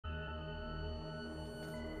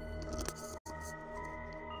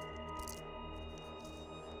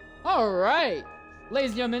Alright!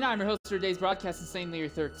 Ladies and gentlemen, I'm your host for today's broadcast, Insanely Year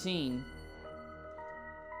 13.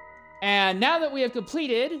 And now that we have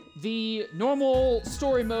completed the normal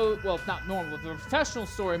story mode, well, not normal, the professional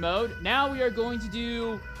story mode, now we are going to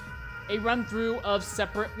do a run-through of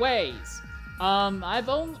Separate Ways.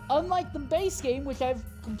 Unlike the base game, which I've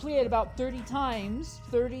completed about 30 times,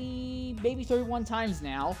 maybe 31 times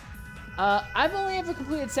now, I've only ever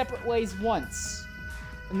completed Separate Ways once.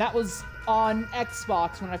 And that was on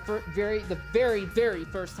Xbox when the very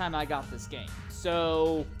first time I got this game.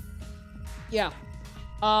 So, yeah.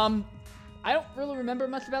 I don't really remember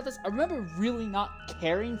much about this. I remember really not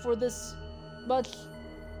caring for this much,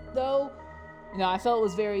 though. You know, I felt it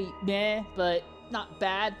was very meh, but not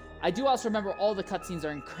bad. I do also remember all the cutscenes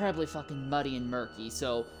are incredibly fucking muddy and murky,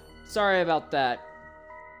 so sorry about that.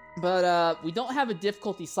 But, we don't have a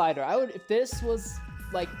difficulty slider. If this was,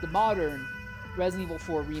 like, the modern Resident Evil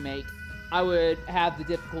 4 remake, I would have the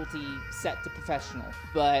difficulty set to professional,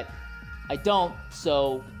 but I don't,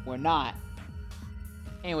 so we're not.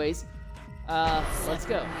 Anyways, let's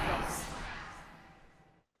go.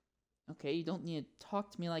 Okay, you don't need to talk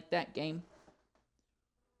to me like that, game.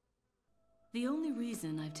 The only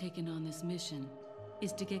reason I've taken on this mission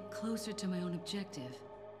is to get closer to my own objective.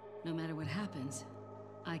 No matter what happens,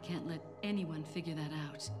 I can't let anyone figure that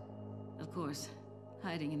out. Of course,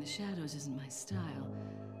 hiding in the shadows isn't my style.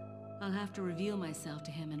 I'll have to reveal myself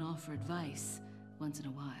to him and offer advice once in a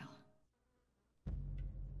while.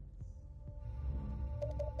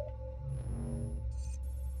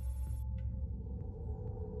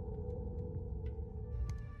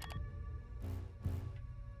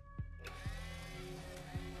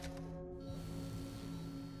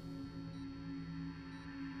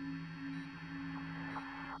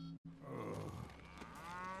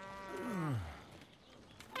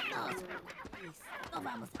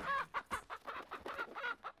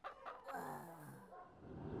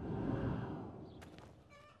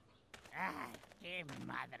 ¡Qué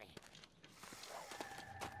madre!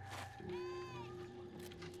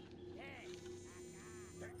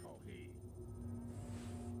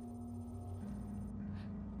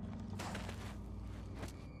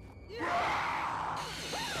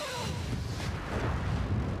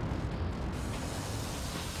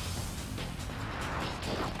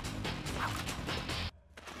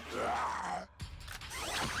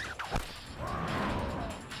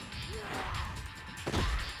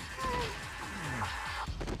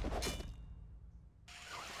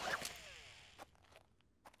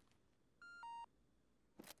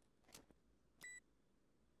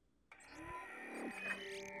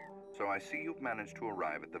 So I see you've managed to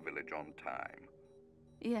arrive at the village on time.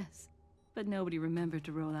 Yes, but nobody remembered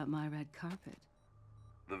to roll out my red carpet.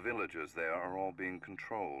 The villagers there are all being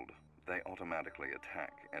controlled. They automatically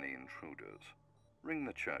attack any intruders. Ring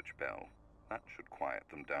the church bell. That should quiet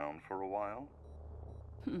them down for a while.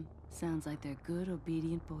 Sounds like they're good,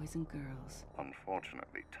 obedient boys and girls.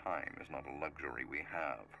 Unfortunately, time is not a luxury we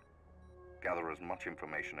have. Gather as much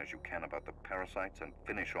information as you can about the parasites and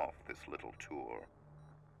finish off this little tour.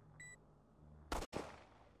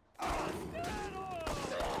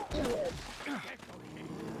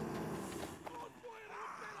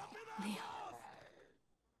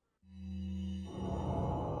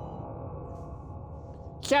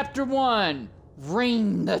 Chapter 1,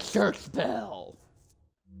 Ring the Church Bell.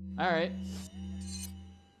 Alright.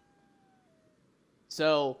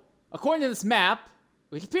 So, according to this map,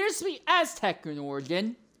 which appears to be Aztec in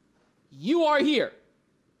origin, you are here.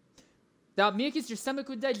 Without mucus, your stomach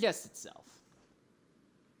would digest itself.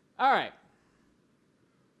 Alright.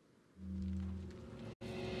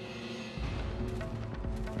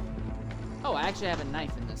 Oh, I actually have a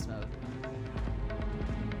knife in this mode.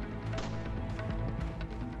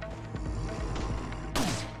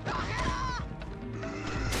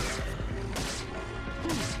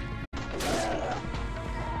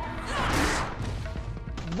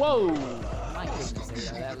 Whoa! My goodness,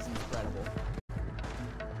 that was incredible.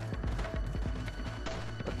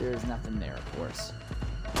 But there is nothing there, of course.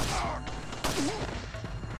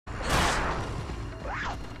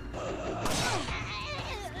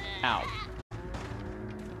 Ow.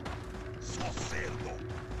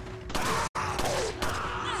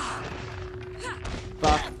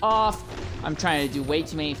 Fuck off! I'm trying to do way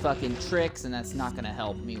too many fucking tricks, and that's not gonna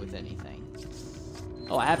help me with anything.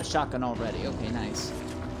 Oh, I have a shotgun already. Okay, nice.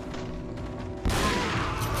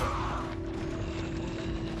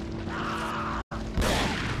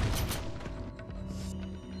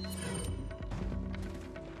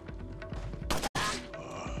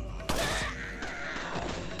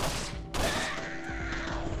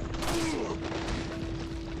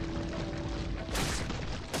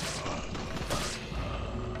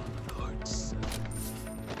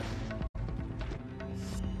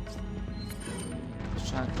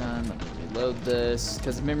 shotgun. Let me reload this.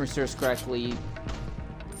 Because if memory serves correctly, you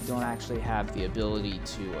don't actually have the ability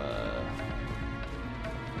to,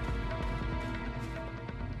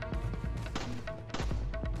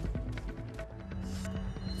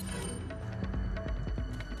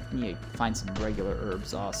 I need to find some regular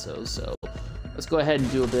herbs also, so let's go ahead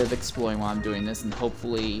and do a bit of exploring while I'm doing this, and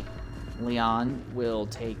hopefully Leon will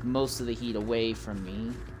take most of the heat away from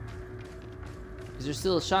me. Is there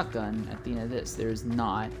still a shotgun at the end of this? There's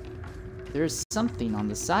not. There's something on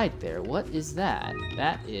the side there. What is that?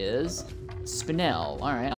 That is Spinel.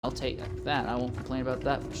 Alright, I'll take that. I won't complain about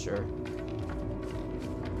that for sure.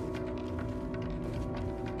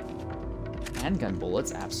 Handgun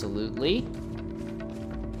bullets, absolutely.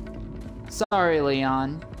 Sorry,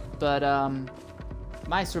 Leon, but,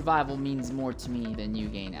 my survival means more to me than you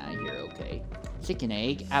gain out of here, okay? Chicken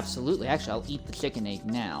egg, absolutely. Actually, I'll eat the chicken egg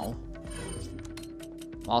now.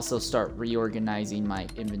 I'll also start reorganizing my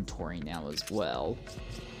inventory now as well.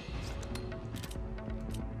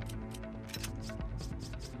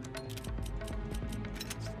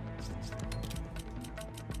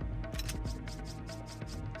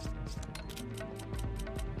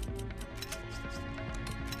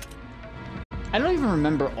 I don't even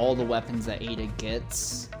remember all the weapons that Ada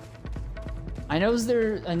gets. I know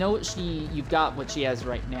what you've got what she has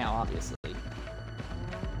right now, obviously.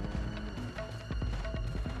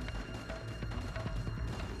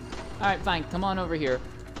 Alright, fine, come on over here.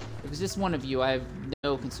 If it's just one of you, I have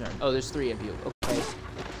no concern. Oh, there's 3 of you, okay.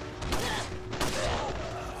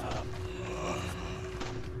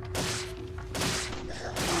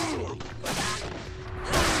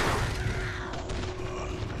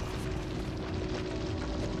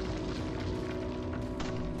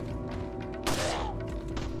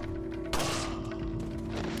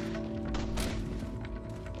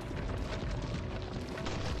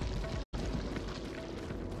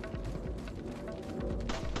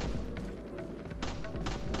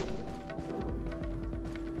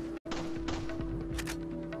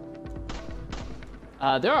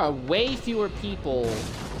 There are way fewer people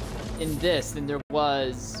in this than there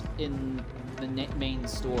was in the main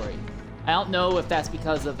story. I don't know if that's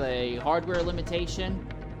because of a hardware limitation.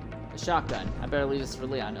 A shotgun. I better leave this for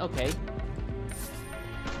Leon. Okay.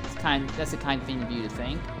 That's a kind thing of you to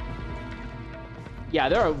think. Yeah,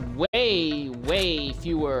 there are way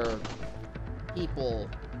fewer people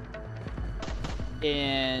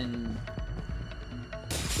in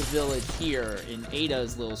the village here in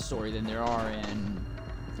Ada's little story than there are in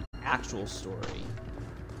actual story.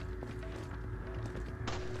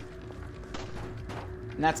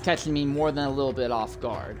 And that's catching me more than a little bit off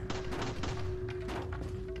guard.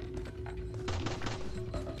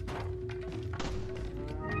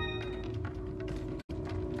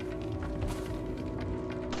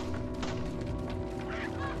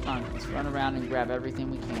 Come on, let's run around and grab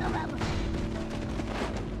everything we can.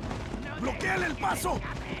 ¡Bloqueale el paso!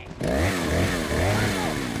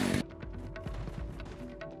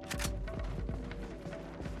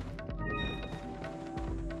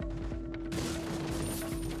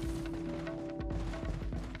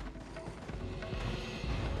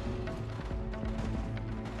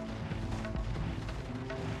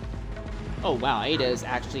 Oh wow, Ada is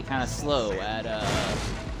actually kind of slow at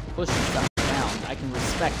pushing stuff around. I can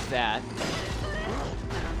respect that.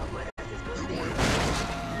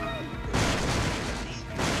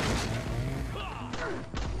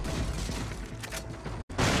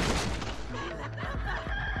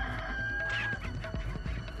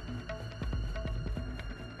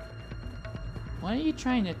 What are you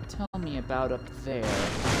trying to tell me about up there?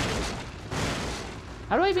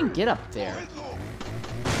 How do I even get up there?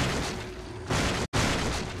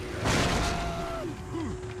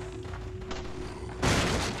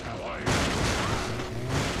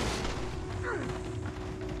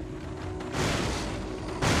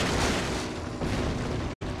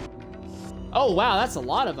 Oh wow, that's a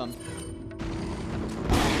lot of them.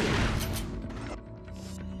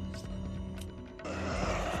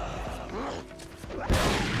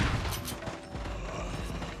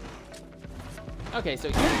 Okay,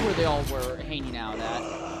 so here's where they all were hanging out at.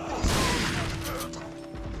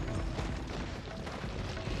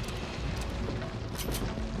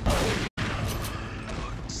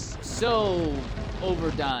 So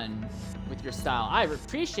overdone with your style. I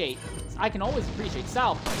can always appreciate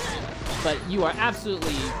style, but you are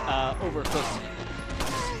absolutely overcooking it.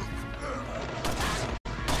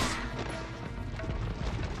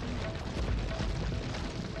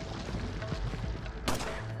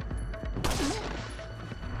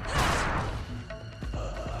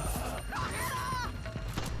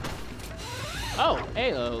 Oh,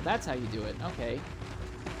 hello, that's how you do it. Okay.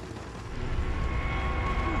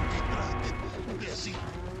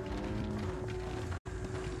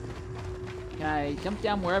 Can I jump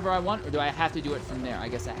down wherever I want, or do I have to do it from there? I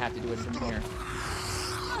guess I have to do it from here.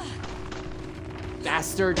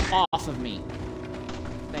 Bastard, off of me.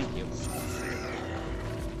 Thank you.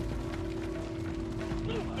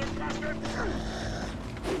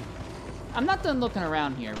 I'm not done looking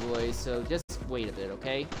around here, boys, so just wait a bit,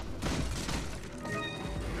 okay?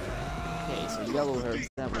 Okay, so yellow herbs,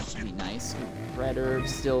 that would be nice. Red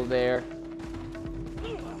herbs still there.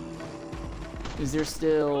 Is there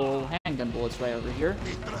still handgun bullets right over here?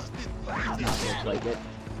 Does not look like it.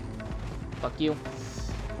 Fuck you.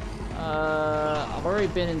 I've already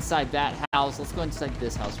been inside that house. Let's go inside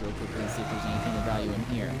this house real quickly and see if there's anything of value in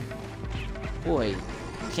here. Boy,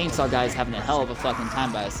 Chainsaw Guy's having a hell of a fucking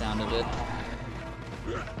time by the sound of it.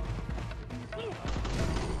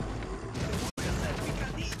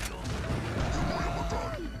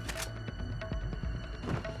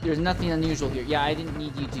 There's nothing unusual here. Yeah, I didn't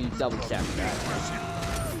need you to double check that.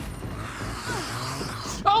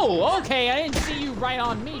 Oh, okay, I didn't see you right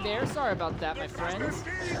on me there. Sorry about that, my friends.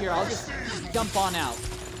 Here, I'll just jump on out.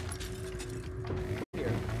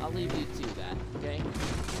 Here, I'll leave you to that, okay?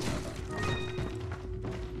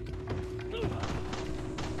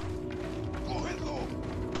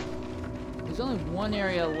 There's only one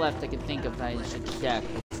area left I can think of that I should check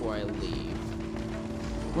before I leave.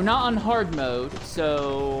 We're not on hard mode,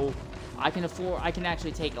 so I can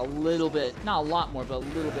actually take a little bit, not a lot more, but a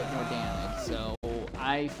little bit more damage. So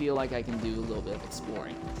I feel like I can do a little bit of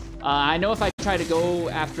exploring. I know if I try to go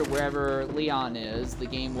after wherever Leon is, the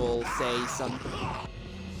game will say some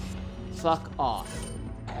fuck off.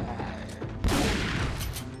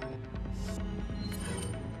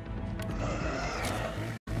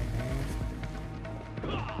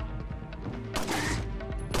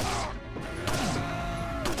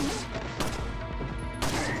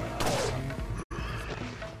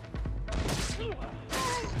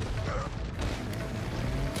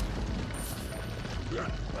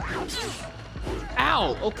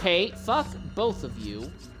 Ow! Okay, fuck both of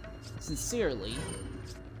you. Sincerely.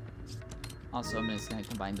 Also, I'm just gonna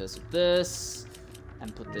combine this with this.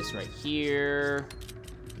 And put this right here.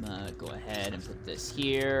 I'm gonna go ahead and put this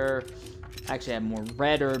here. Actually, I have more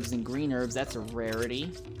red herbs than green herbs. That's a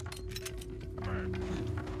rarity.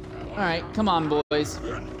 Alright, come on, boys.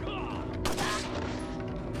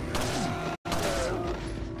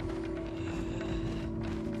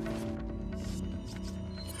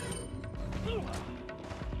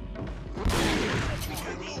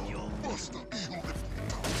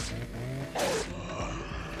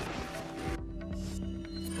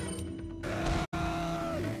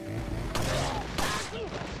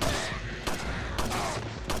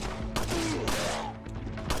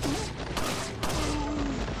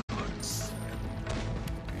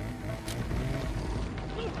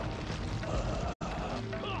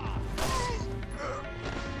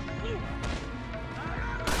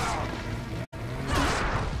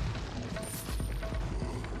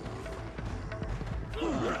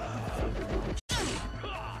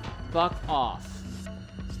 Fuck off.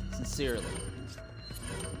 Sincerely.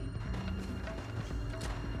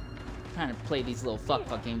 Trying to play these little fuck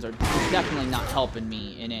games are definitely not helping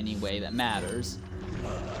me in any way that matters.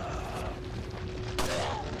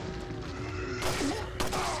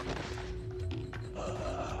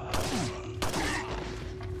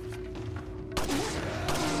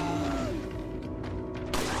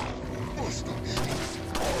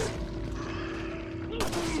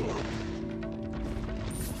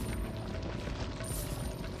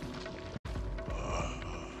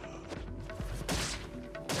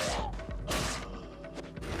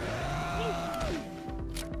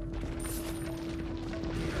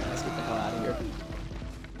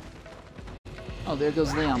 Oh, there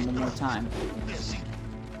goes Leon one more time.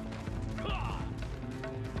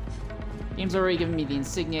 Game's already given me the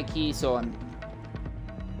insignia key, so I'm...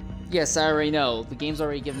 Yes, I already know. The game's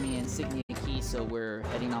already given me an insignia key, so we're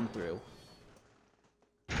heading on through.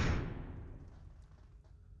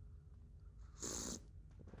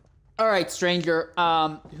 Alright, stranger.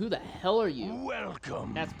 Who the hell are you?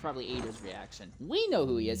 Welcome. That's probably Ada's reaction. We know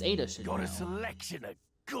who he is. Ada should know. Got a selection of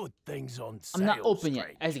good things on sale. I'm not open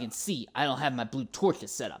yet. As you can see, I don't have my blue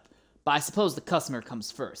torches set up. But I suppose the customer comes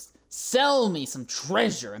first. Sell me some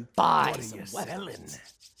treasure and buy some weapons. Selling?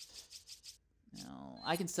 No,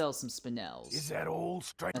 I can sell some spinels. Is that all,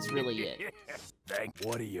 stranger? That's really it.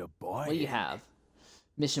 What are you buying? What do you have?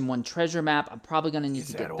 Mission 1 treasure map. I'm probably going to need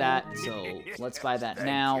to get that, so let's buy that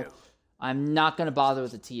now. You. I'm not going to bother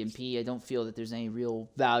with the TMP. I don't feel that there's any real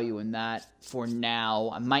value in that for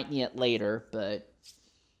now. I might need it later, but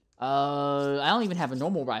I don't even have a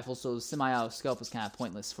normal rifle, so semi-auto scope was kind of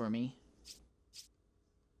pointless for me.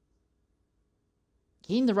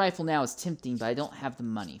 Getting the rifle now is tempting, but I don't have the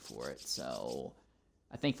money for it, so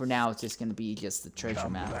I think for now it's just going to be just the treasure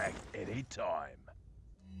Come map. back anytime.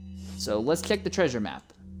 So let's check the treasure map.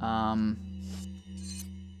 Alright,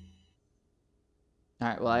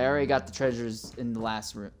 well I already got the treasures in the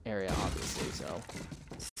last area, obviously, so...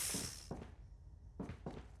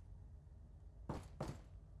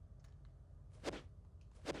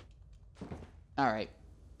 Alright.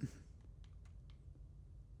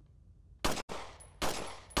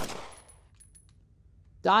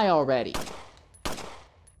 Die already.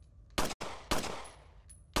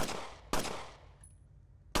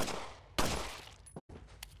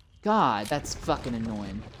 God, that's fucking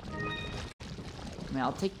annoying. I mean,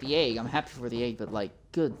 I'll take the egg. I'm happy for the egg, but, like,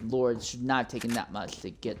 good lord, should not have taken that much to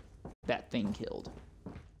get that thing killed.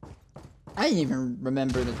 I didn't even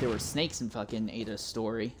remember that there were snakes in fucking Ada's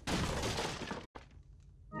story.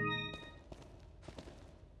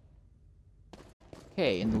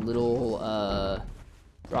 Okay, and the little,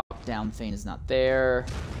 drop-down thing is not there.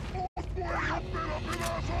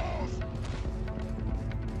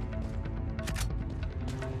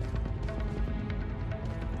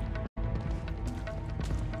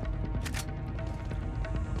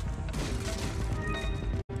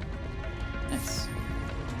 Nice.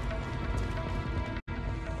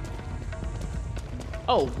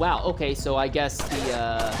 Oh, wow, okay, so I guess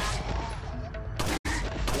the,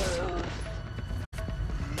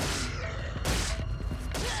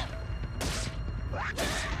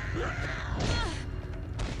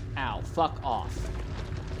 Ow, fuck off.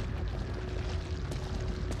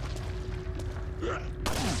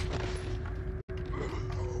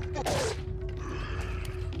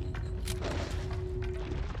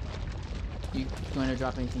 You going to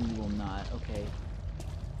drop anything? You will not. Okay.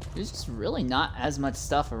 There's just really not as much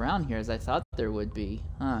stuff around here as I thought there would be.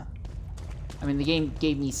 Huh. I mean, the game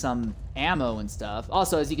gave me some ammo and stuff.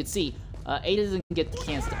 Also, as you can see, Ada doesn't get the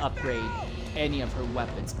chance to upgrade any of her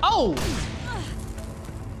weapons. Oh!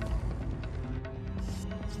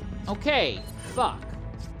 Okay. Fuck.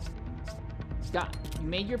 Got. You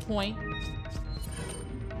made your point.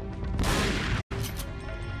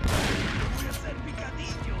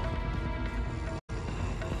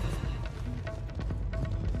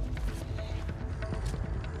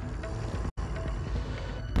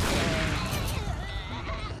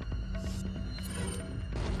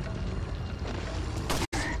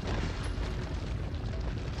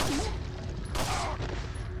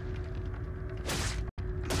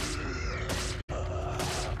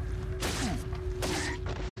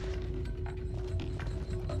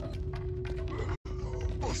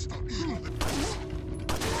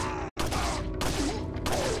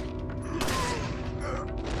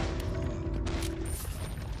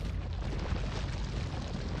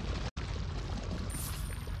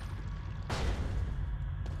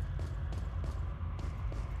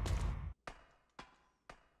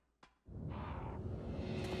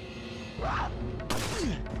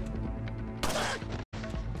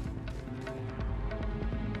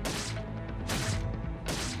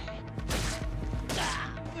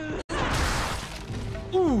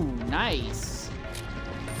 Ooh, nice.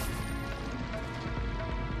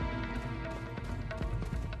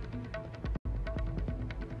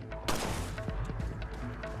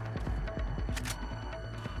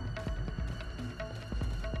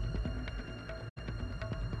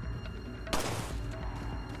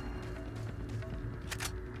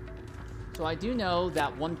 So I do know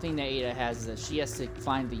that one thing that Ada has is that she has to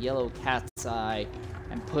find the yellow cat's eye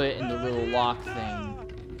and put it in the little lock thing.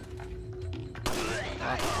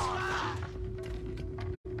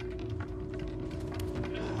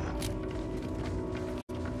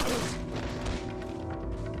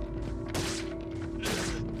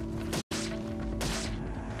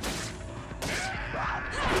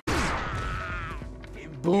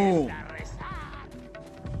 Boom.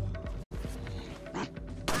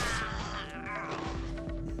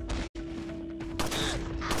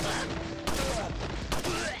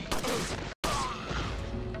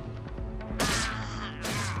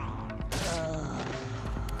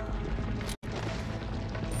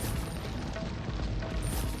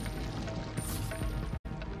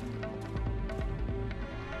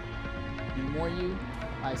 Any more you?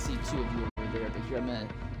 I see two of you over there, but here I'm gonna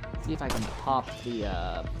see if I can pop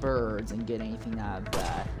the birds and get anything out of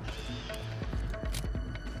that.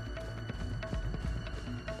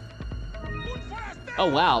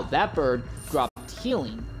 Oh wow, that bird dropped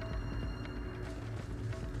healing.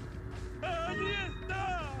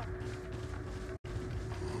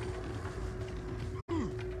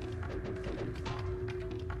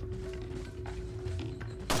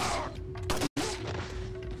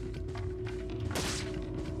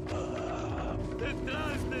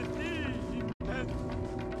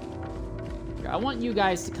 I want you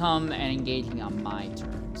guys to come and engaging on my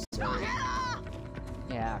terms. So,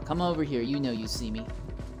 yeah, come over here. You know you see me.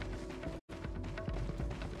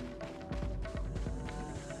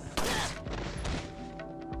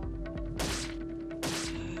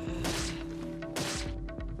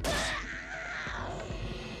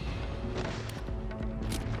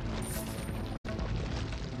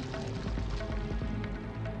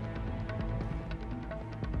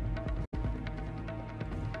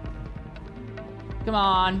 Come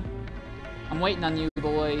on. I'm waiting on you,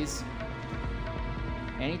 boys.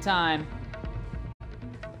 Anytime.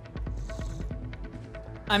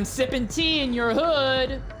 I'm sipping tea in your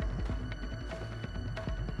hood.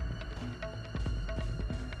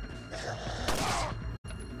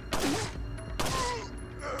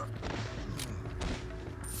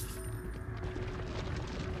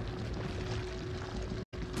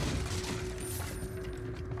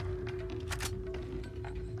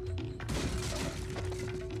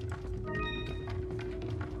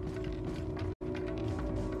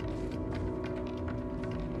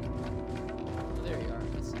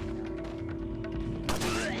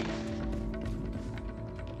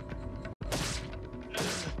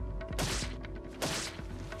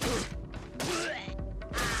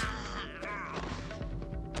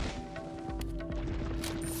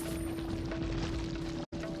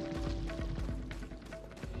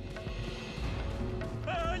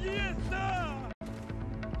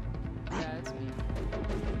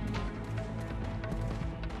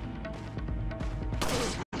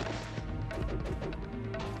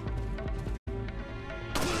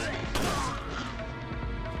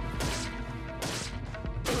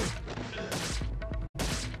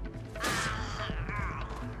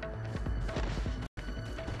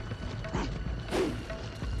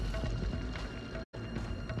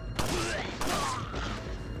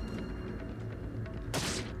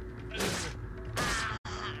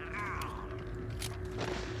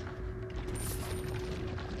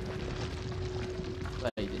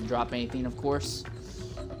 But he didn't drop anything, of course.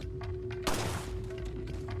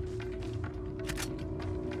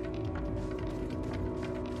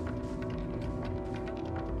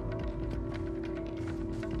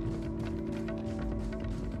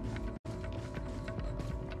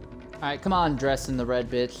 Alright, come on, dress in the red,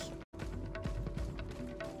 bitch.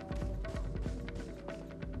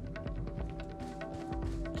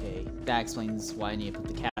 Okay, that explains why I need to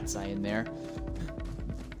put the cat's eye in there.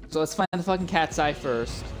 So let's find the fucking cat's eye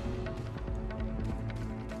first.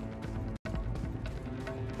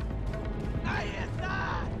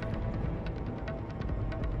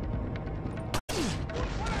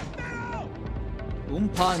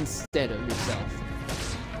 Oompa instead of yourself.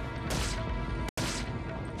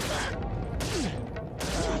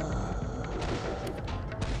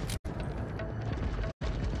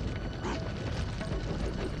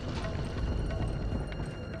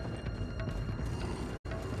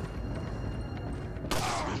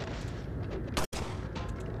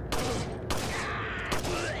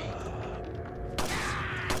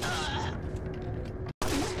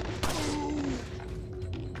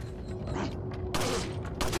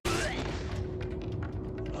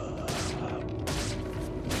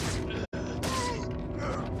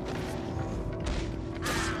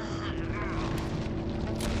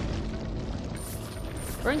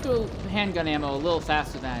 Running through handgun ammo a little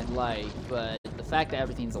faster than I'd like, but the fact that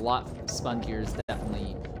everything's a lot spongier is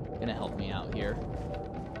definitely gonna help me out here.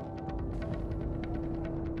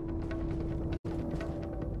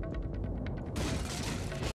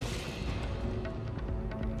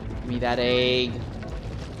 Give me that egg.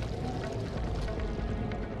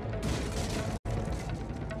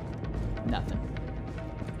 Nothing.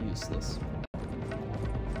 Useless.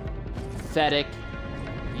 Pathetic.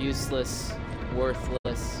 Useless.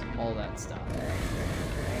 Worthless, all that stuff.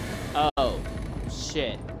 Oh,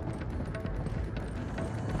 shit.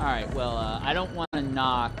 Alright, well, I don't want to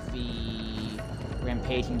knock the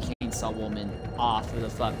rampaging chainsaw woman off of the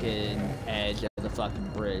fucking edge of the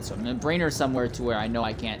fucking bridge. So I'm gonna bring her somewhere to where I know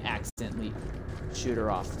I can't accidentally shoot her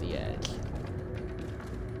off the edge.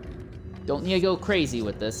 Don't need to go crazy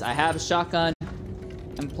with this. I have a shotgun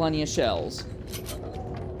and plenty of shells.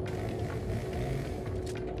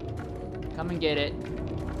 Come and get it.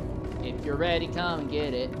 If you're ready, come and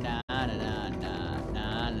get it. Nah, nah, nah, nah,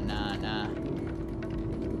 nah, nah, nah.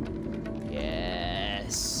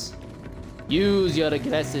 Yes. Use your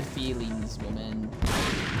aggressive feelings, woman.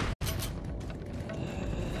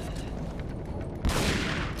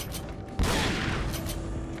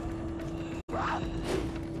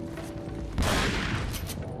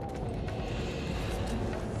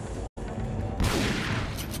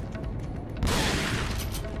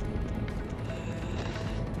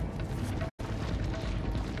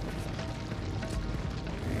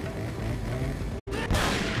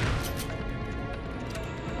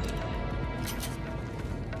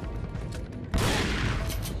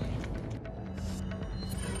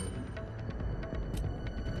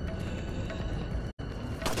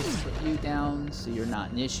 you down so you're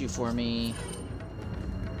not an issue for me.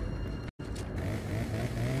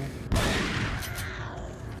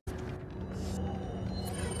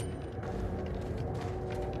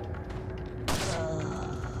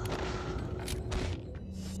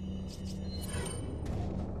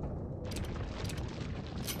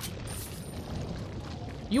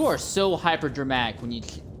 You are so hyper dramatic when you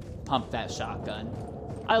pump that shotgun.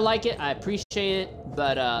 I like it, I appreciate it,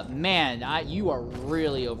 but man, you are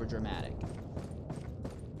really over dramatic.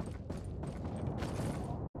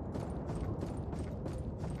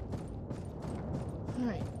 All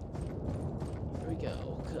right, here we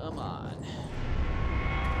go. Come on.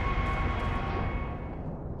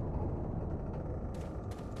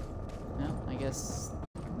 Well, I guess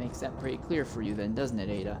makes that pretty clear for you then, doesn't it,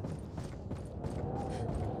 Ada?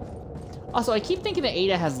 Also, I keep thinking that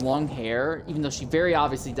Ada has long hair, even though she very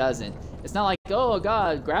obviously doesn't. It's not like, oh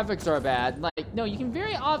god, graphics are bad. Like, no, you can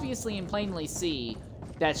very obviously and plainly see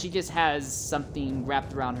that she just has something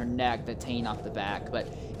wrapped around her neck that's hanging off the back. But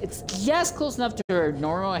it's just close enough to her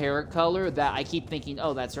normal hair color that I keep thinking,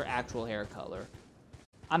 oh, that's her actual hair color.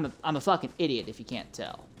 I'm a fucking idiot if you can't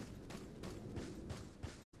tell.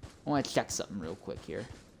 I want to check something real quick here.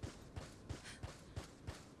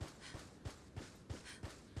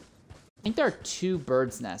 I think there are 2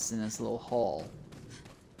 birds' nests in this little hall.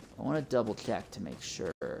 I want to double check to make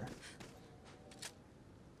sure.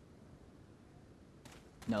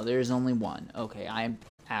 No, there's only 1. Okay, I am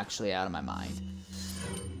actually out of my mind.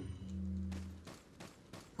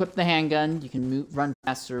 Equip the handgun. You can run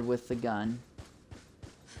faster with the gun.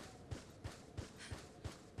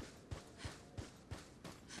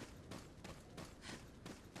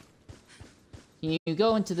 Can you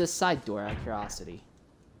go into this side door out of curiosity?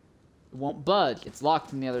 It won't budge. It's locked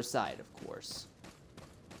from the other side, of course.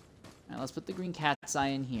 Alright, let's put the green cat's eye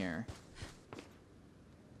in here.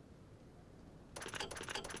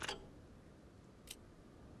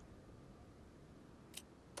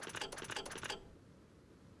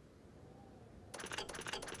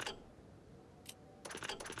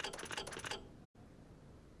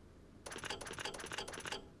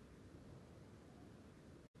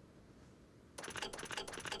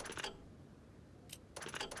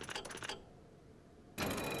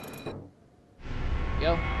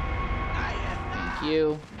 Go. Thank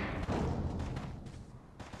you.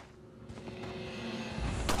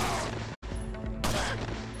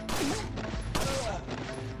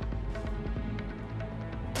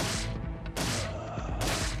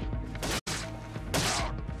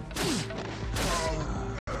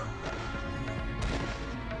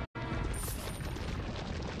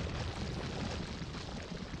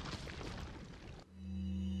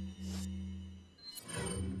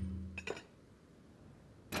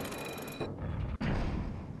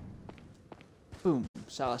 Boom.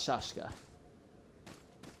 Shalashashka.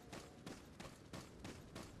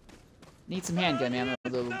 Need some handgun ammo,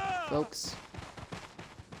 little folks.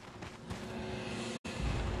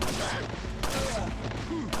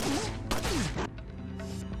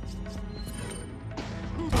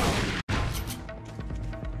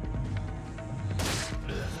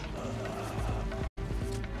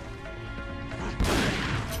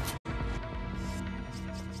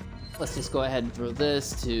 Let's just go ahead and throw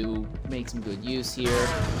this to make some good use here.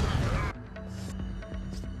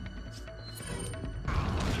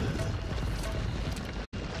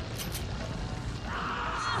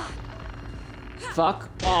 Fuck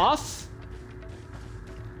off!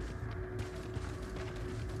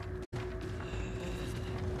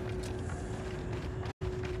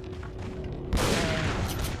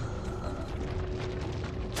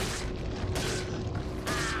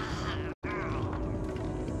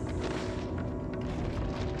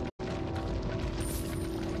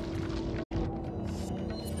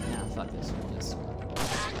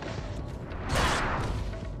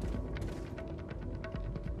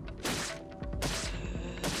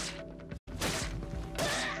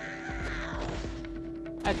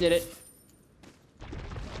 I did it.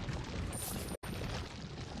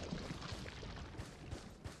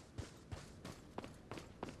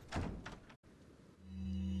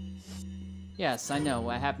 Yes, I know.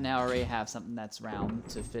 I happen to already have something that's round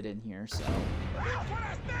to fit in here, so.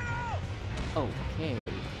 Okay.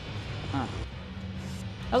 Huh.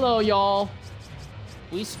 Hello, y'all.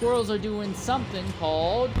 We squirrels are doing something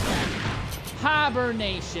called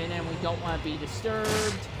hibernation, and we don't want to be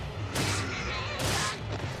disturbed.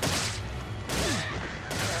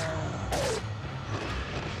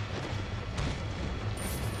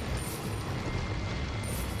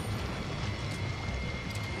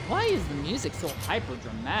 Why is the music so hyper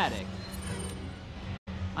dramatic?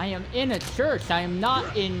 I am in a church. I am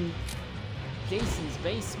not in Jason's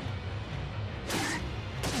basement.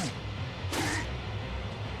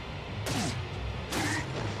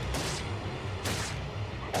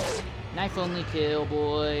 Knife only kill,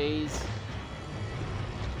 boys.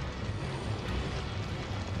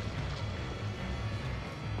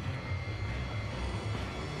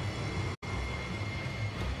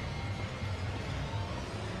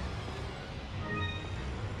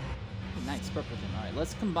 Nice purple thing. Alright,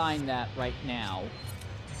 let's combine that right now.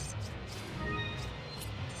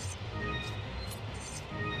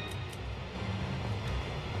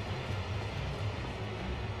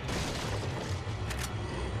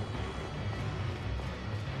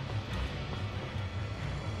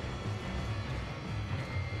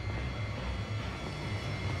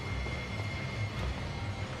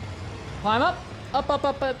 Climb up, up, up,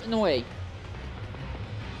 up, up, and away.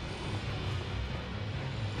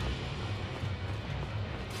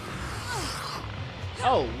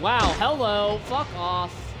 Oh, wow, hello, fuck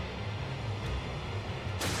off.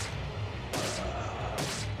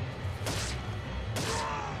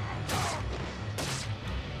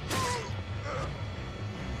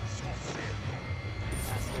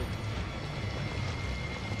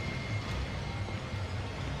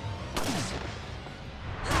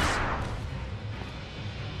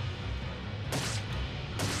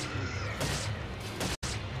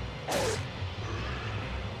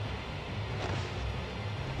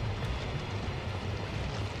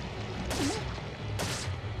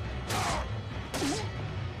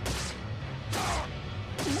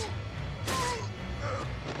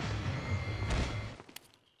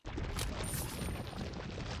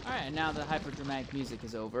 And now the hyper-dramatic music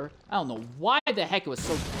is over. I don't know why the heck it was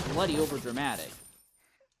so bloody over-dramatic.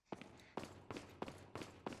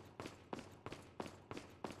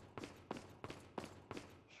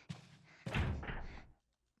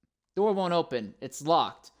 Door won't open. It's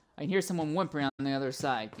locked. I can hear someone whimpering on the other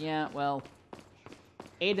side. Yeah, well,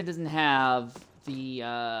 Ada doesn't have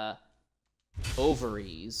the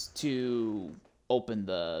ovaries to open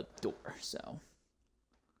the door, so.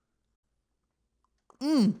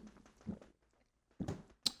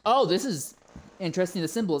 Oh, this is interesting. The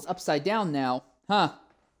symbol is upside down now. Huh.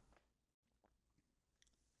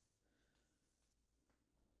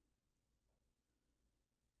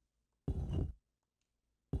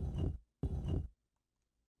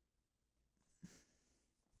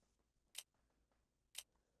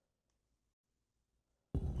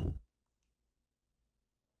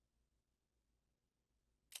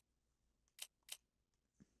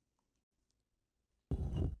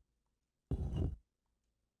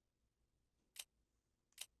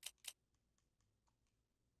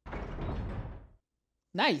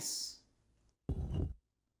 Nice.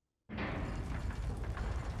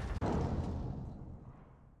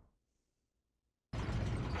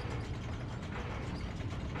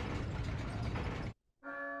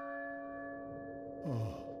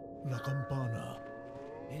 La campana.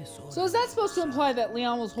 So is that supposed to imply that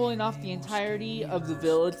Leon was holding off the entirety of the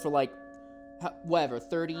village for like, whatever,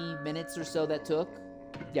 30 minutes or so that took?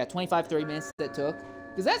 Yeah, 25, 30 minutes that took.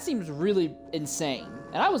 Because that seems really insane.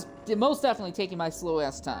 And I was most definitely taking my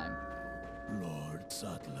slow-ass time. Lord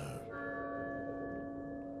Sattler.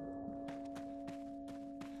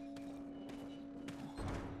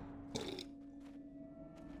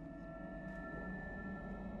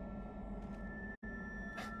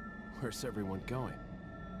 Where's everyone going?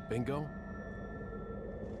 Bingo?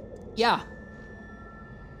 Yeah.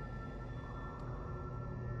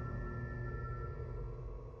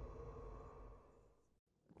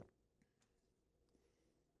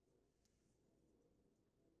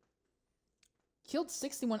 Killed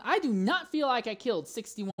 61. I do not feel like I killed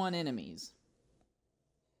 61 enemies.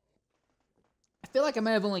 I feel like I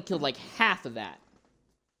might have only killed like half of that.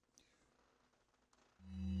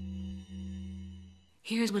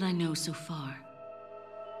 Here's what I know so far.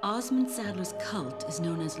 Osmond Saddler's cult is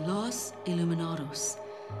known as Los Illuminados.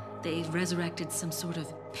 They've resurrected some sort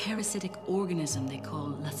of parasitic organism they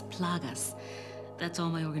call Las Plagas. That's all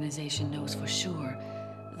my organization knows for sure,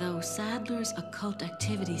 though Saddler's occult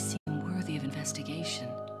activities seem worthy of investigation.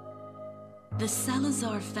 The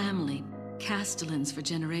Salazar family, Castellans for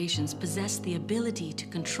generations, possessed the ability to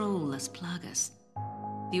control Las Plagas.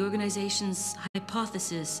 The organization's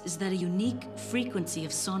hypothesis is that a unique frequency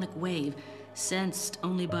of sonic wave, sensed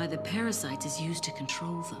only by the parasites, is used to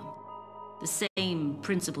control them. The same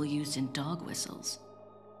principle used in dog whistles.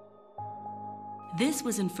 This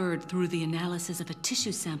was inferred through the analysis of a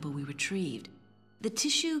tissue sample we retrieved. The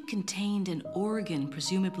tissue contained an organ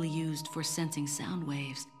presumably used for sensing sound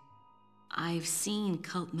waves. I've seen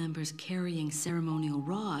cult members carrying ceremonial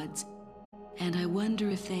rods, and I wonder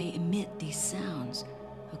if they emit these sounds.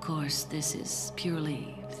 Of course, this is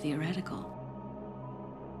purely theoretical.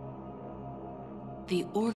 The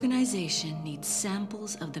organization needs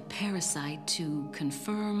samples of the parasite to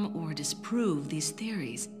confirm or disprove these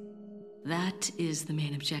theories. That is the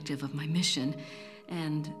main objective of my mission,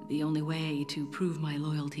 and the only way to prove my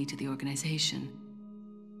loyalty to the organization.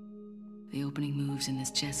 The opening moves in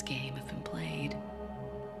this chess game have been played.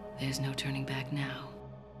 There's no turning back now.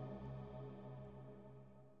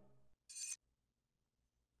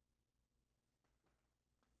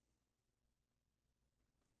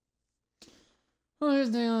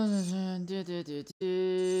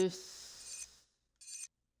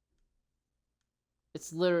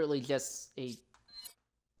 It's literally just a...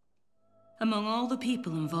 Among all the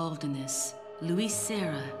people involved in this, Luis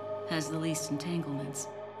Serra has the least entanglements.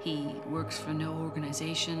 He works for no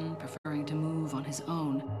organization, preferring to move on his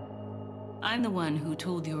own. I'm the one who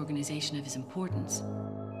told the organization of his importance.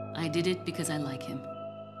 I did it because I like him.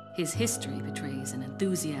 His history betrays an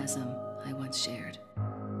enthusiasm I once shared.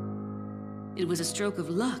 It was a stroke of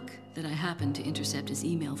luck that I happened to intercept his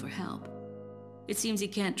email for help. It seems he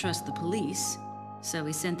can't trust the police, so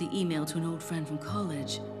he sent the email to an old friend from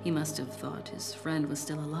college. He must have thought his friend was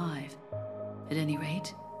still alive. At any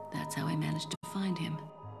rate, that's how I managed to find him.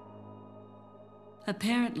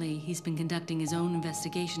 Apparently, he's been conducting his own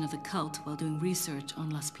investigation of the cult while doing research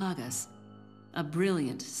on Las Plagas. A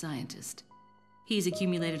brilliant scientist. He's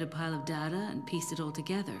accumulated a pile of data and pieced it all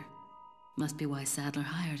together. Must be why Sadler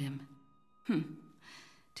hired him.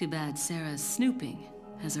 Too bad Sarah's snooping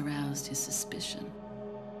has aroused his suspicion.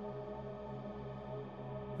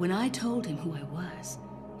 When I told him who I was,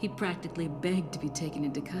 he practically begged to be taken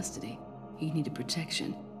into custody. He needed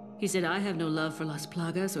protection. He said, I have no love for Las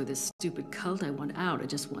Plagas or this stupid cult. I want out. I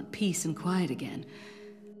just want peace and quiet again.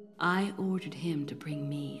 I ordered him to bring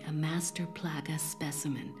me a Master Plaga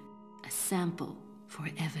specimen, a sample for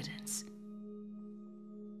evidence.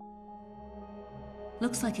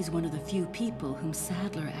 Looks like he's one of the few people whom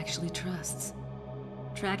Sadler actually trusts.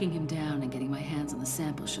 Tracking him down and getting my hands on the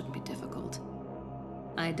sample shouldn't be difficult.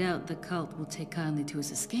 I doubt the cult will take kindly to his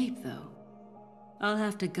escape, though. I'll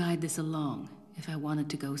have to guide this along if I want it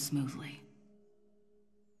to go smoothly.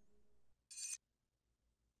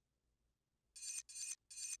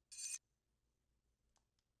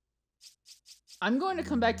 I'm going to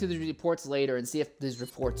come back to the reports later and see if these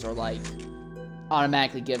reports are, like,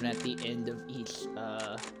 automatically given at the end of each,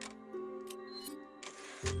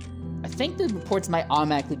 I think the reports might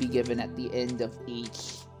automatically be given at the end of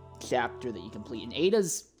each chapter that you complete. And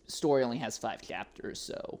Ada's story only has 5 chapters,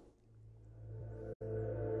 so...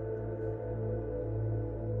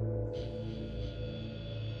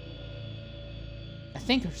 I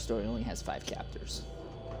think her story only has 5 chapters.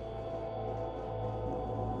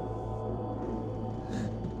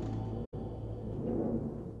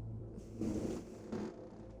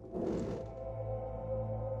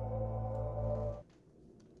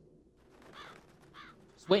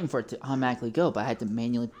 Waiting for it to automatically go, but I had to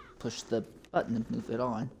manually push the button to move it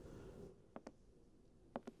on.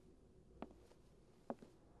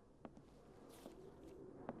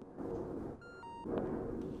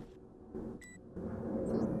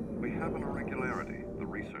 We have an irregularity. The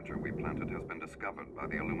researcher we planted has been discovered by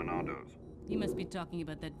the Illuminados. You must be talking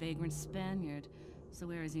about that vagrant Spaniard. So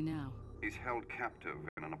where is he now? He's held captive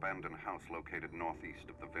in an abandoned house located northeast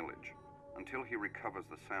of the village. Until he recovers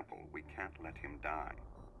the sample, we can't let him die.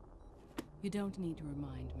 You don't need to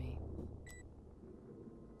remind me.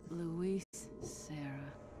 Luis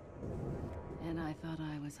Serra. And I thought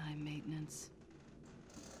I was high maintenance.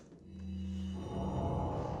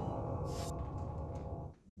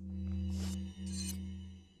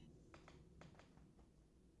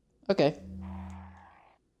 Okay.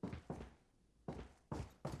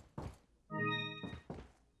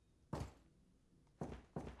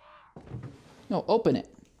 No, open it.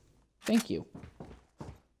 Thank you.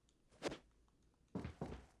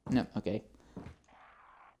 No, okay.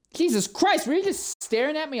 Jesus Christ, were you just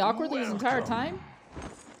staring at me awkwardly this entire time?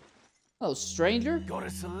 Oh, stranger? Got a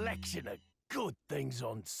selection of good things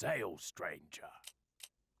on sale, stranger.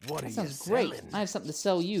 What That are you sounds great. selling? I have something to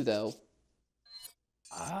sell you, though.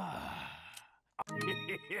 Ah.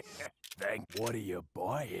 Thank. What are you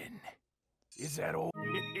buying? Is that all?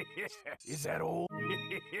 Is that all?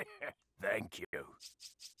 Thank you.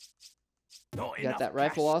 Not You got enough that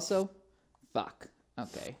rifle cash. also? Fuck.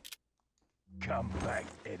 Okay. Come back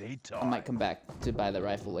any time. I might come back to buy the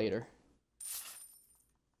rifle later.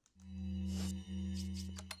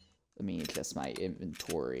 Let me adjust my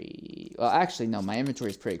inventory. Well, actually, no, my inventory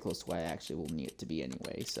is pretty close to what I actually will need it to be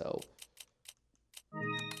anyway, so...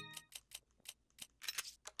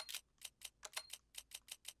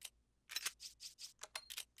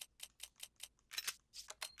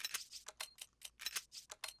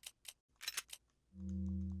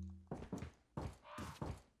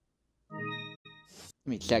 Let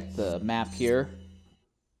me check the map here.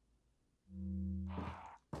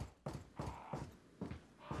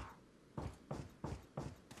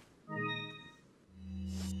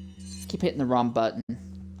 Keep hitting the wrong button.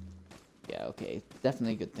 Yeah, okay.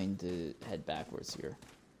 Definitely a good thing to head backwards here.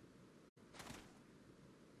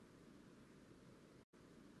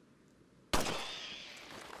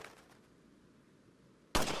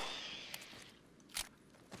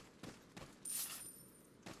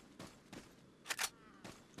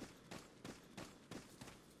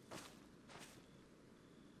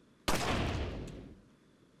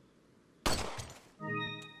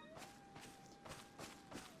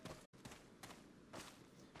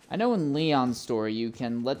 I know in Leon's story, you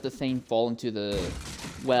can let the thing fall into the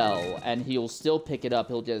well, and he'll still pick it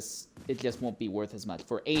up. It just won't be worth as much.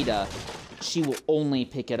 For Ada, she will only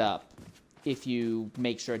pick it up if you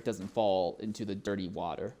make sure it doesn't fall into the dirty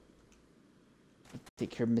water.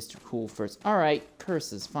 Take care of Mr. Cool first. Alright,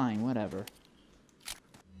 curses, fine, whatever.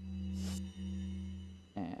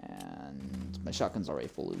 And my shotgun's already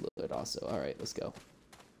fully loaded also. Alright, let's go.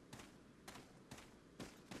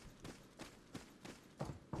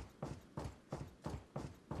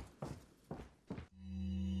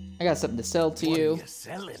 I got something to sell to you. What are you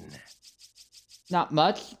selling? Not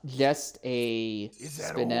much, just a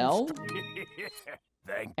spinel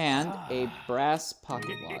and a brass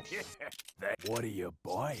pocket watch. What are you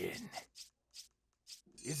buying?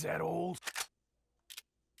 Is that all?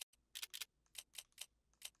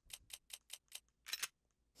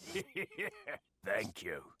 Thank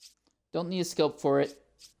you. Don't need a scope for it.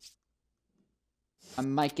 I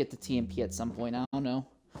might get the TMP at some point, I don't know.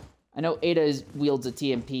 I know Ada wields a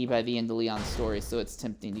TMP by the end of Leon's story, so it's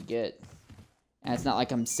tempting to get. And it's not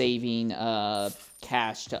like I'm saving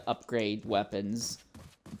cash to upgrade weapons.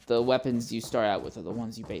 The weapons you start out with are the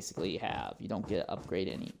ones you basically have. You don't get upgrade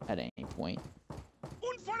at any point.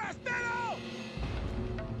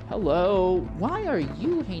 Hello? Why are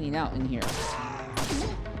you hanging out in here?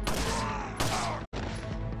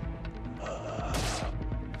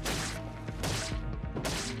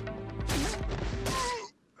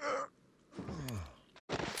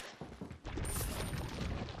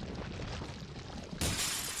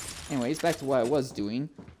 Anyways, back to what I was doing.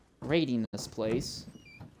 Raiding this place.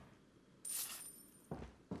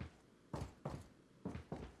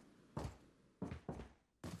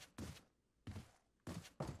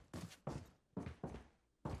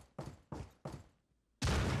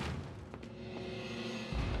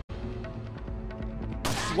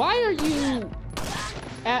 Why are you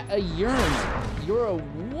at a urinal? You're a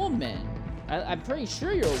woman. I'm pretty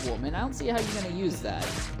sure you're a woman. I don't see how you're gonna use that.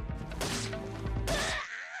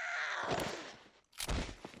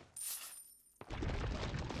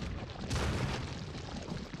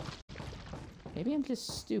 Maybe I'm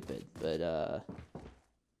just stupid, but,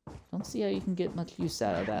 don't see how you can get much use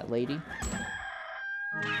out of that, lady.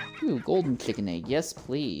 Ooh, golden chicken egg. Yes,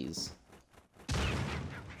 please.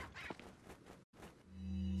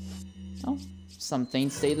 Oh, some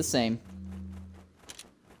things stay the same.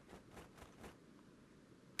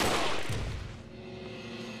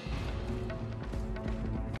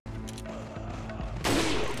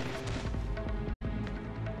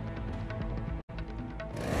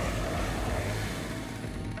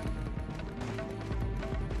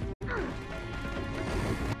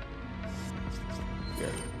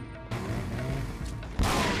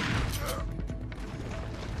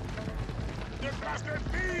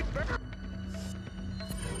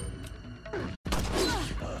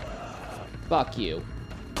 Fuck you.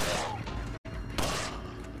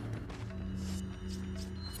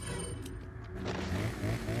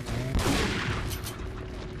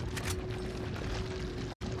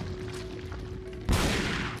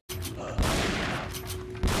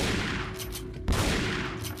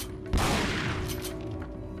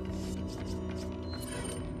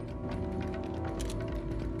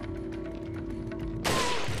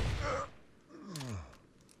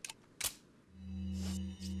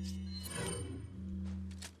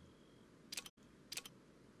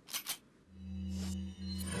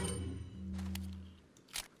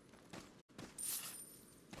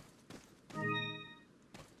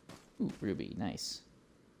 Ooh, ruby, nice.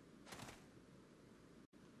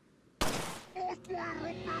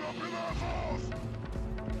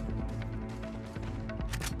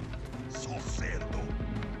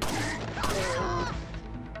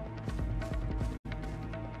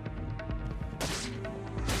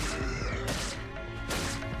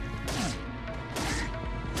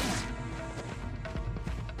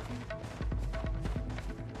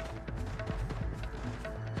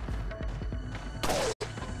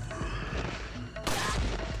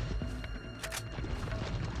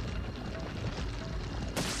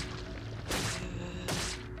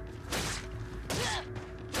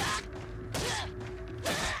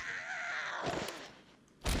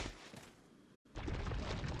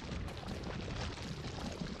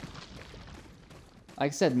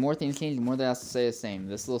 Like I said, more things change, the more they have to say the same.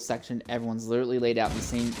 This little section, everyone's literally laid out in the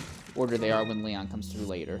same order they are when Leon comes through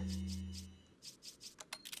later.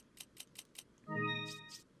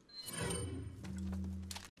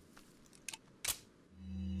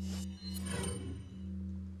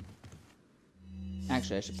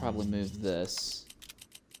 Actually, I should probably move this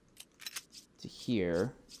to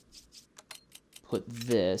here. Put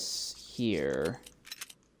this here.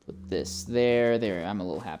 Put this there. There, I'm a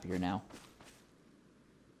little happier now.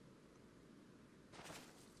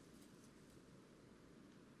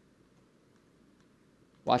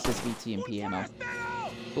 Watch this VTMP ammo.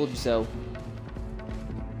 Told you so.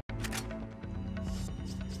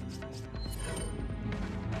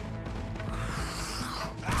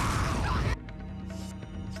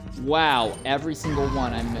 Wow, every single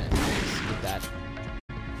one I missed with that.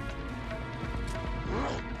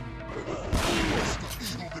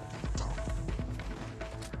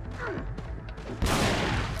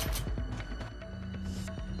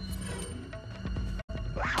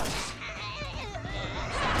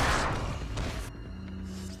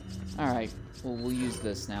 Alright, well, we'll use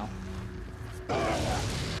this now.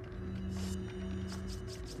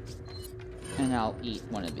 And I'll eat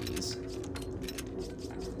one of these.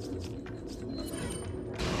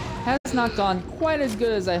 Has not gone quite as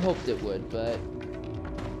good as I hoped it would, but...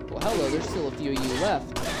 Well, hello, there's still a few of you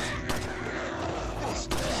left.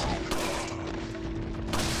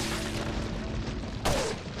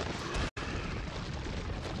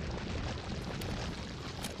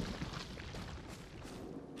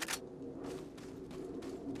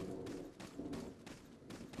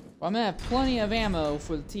 Well, I'm gonna have plenty of ammo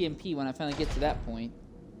for the TMP when I finally get to that point.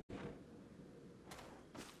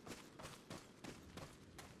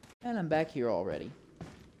 And I'm back here already.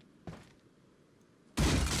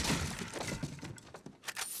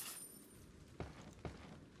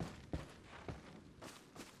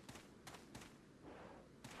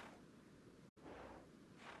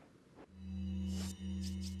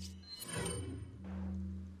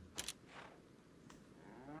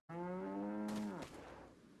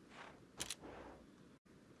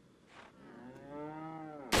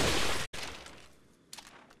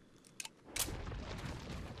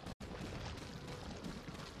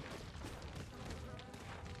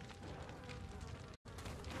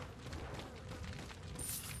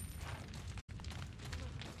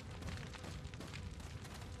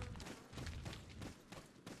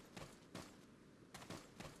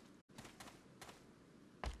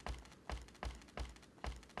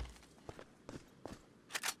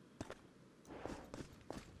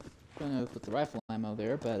 Don't know put the rifle ammo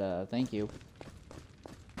there, but thank you.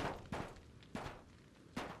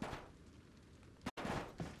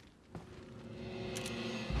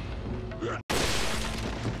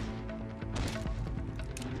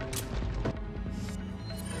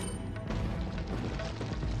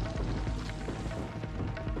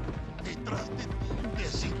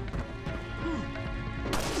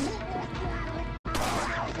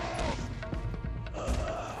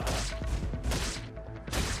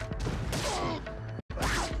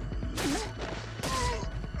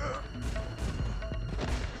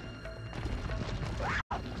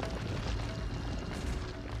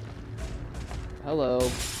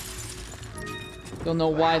 Hello. Don't know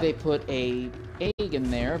why they put a egg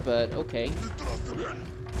in there, but okay.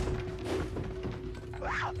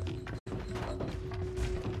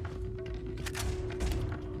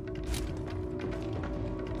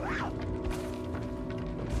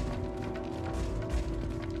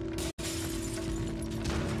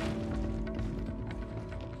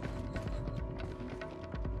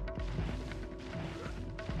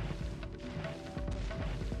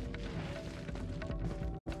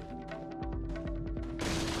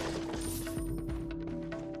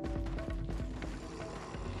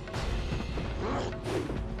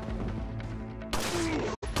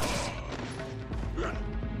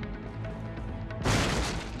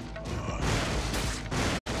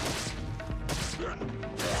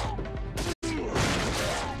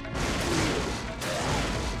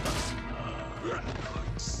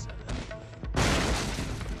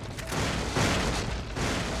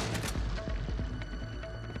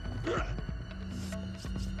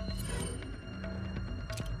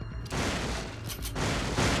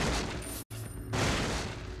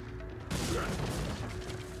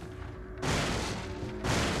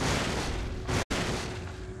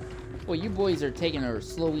 Well, you boys are taking a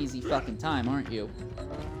slow, easy fucking time, aren't you?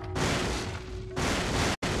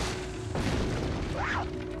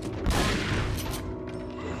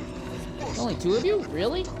 Only 2 of you?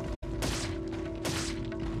 Really?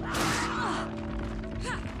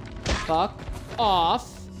 Fuck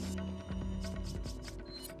off.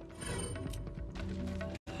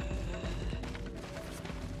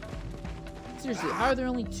 Seriously, how are there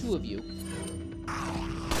only 2 of you?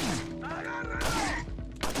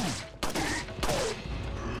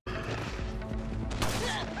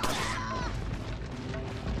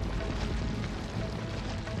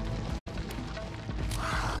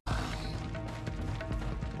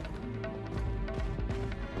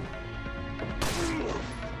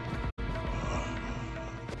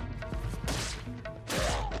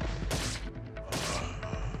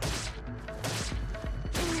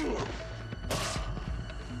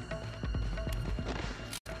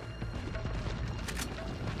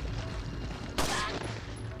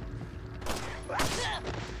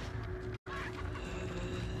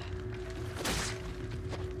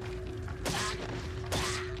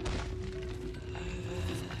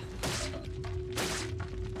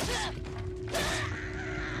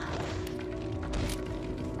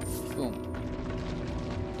 Boom.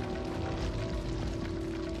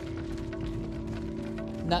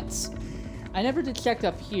 Nuts. I never did check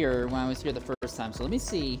up here when I was here the first time, so let me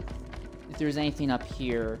see if there's anything up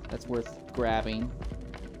here that's worth grabbing.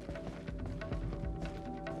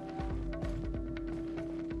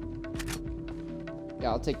 Yeah,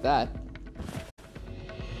 I'll take that.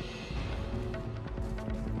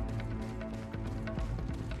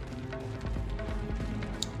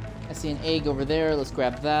 I see an egg over there. Let's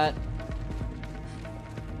grab that.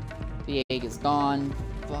 The egg is gone.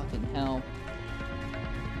 Fucking hell.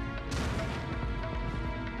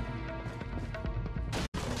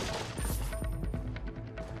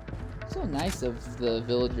 So nice of the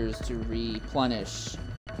villagers to replenish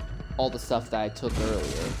all the stuff that I took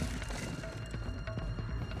earlier.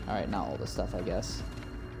 Alright, not all the stuff, I guess.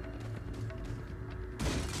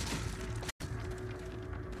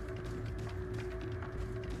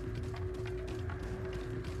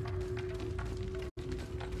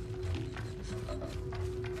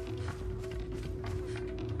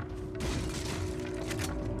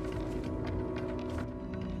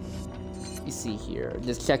 See here.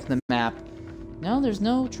 Just check the map. No, there's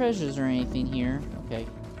no treasures or anything here. Okay.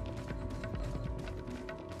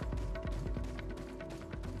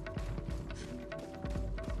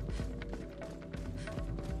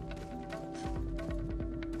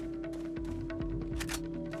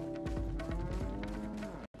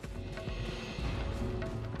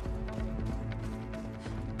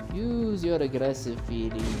 Use your aggressive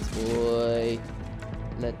feelings, boy.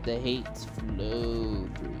 Let the hate flow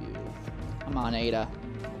through you. Come on, Ada.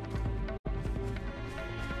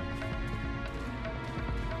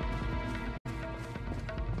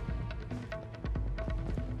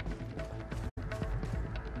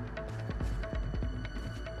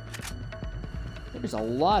 There's a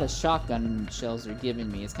lot of shotgun shells they're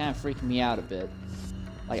giving me. It's kind of freaking me out a bit.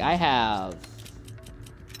 Like, I have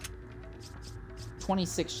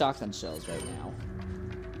 26 shotgun shells right now.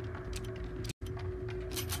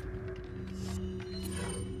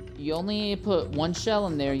 You only need to put 1 shell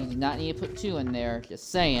in there. You do not need to put 2 in there.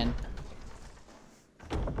 Just saying.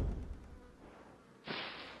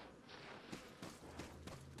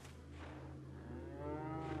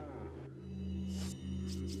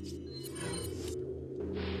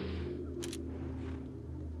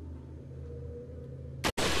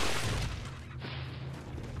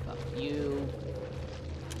 Fuck you.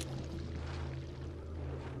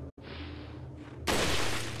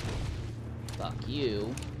 Fuck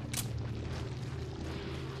you.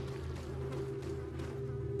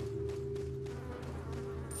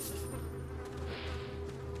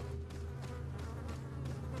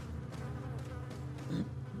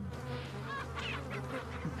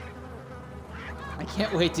 I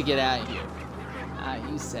can't wait to get out of here.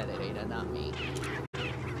 You said it, Ada, not me.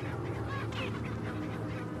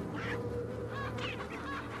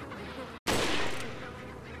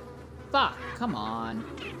 Fuck, come on.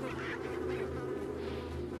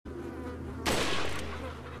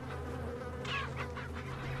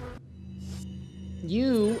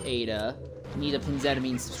 You, Ada, need a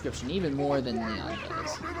penzetamine subscription even more than Leon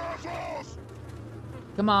does.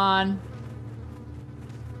 Come on.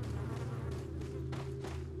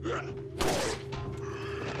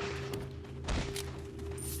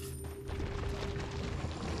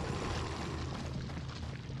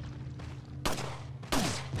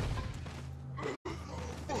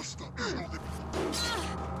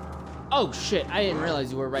 Oh shit, I didn't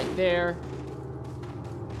realize you were right there.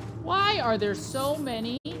 Why are there so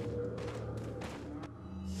many?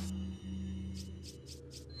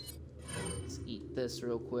 Let's eat this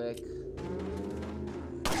real quick.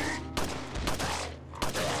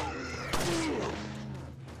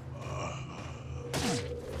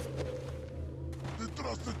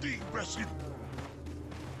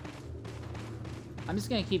 I'm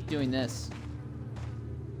just gonna keep doing this.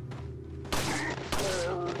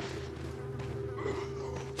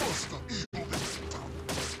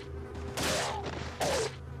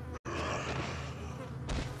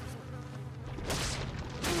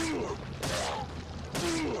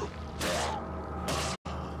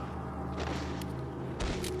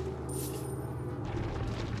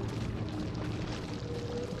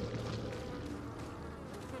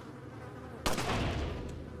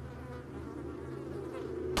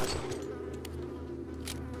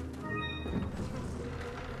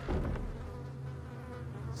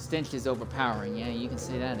 Stench is overpowering. Yeah, you can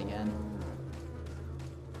say that again.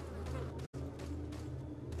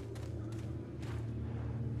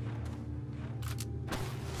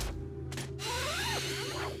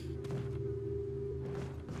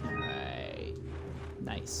 Alright.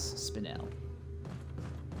 Nice. Spinel.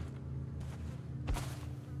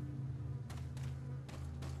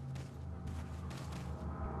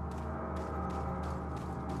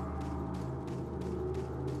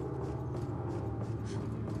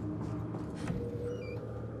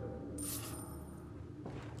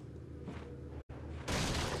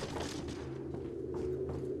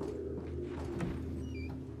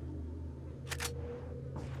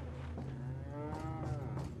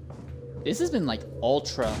 This has been like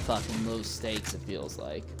ultra fucking low stakes, it feels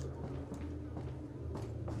like.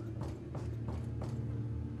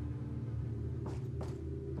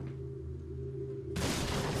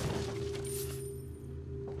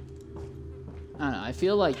 I don't know, I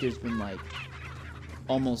feel like there's been like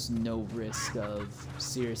almost no risk of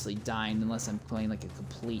seriously dying unless I'm playing like a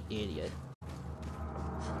complete idiot.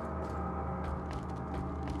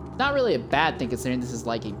 Not really a bad thing considering this is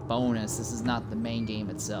like a bonus. This is not the main game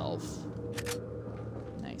itself.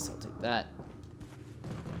 Nice, I'll take that.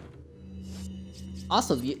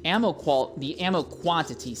 Also, the ammo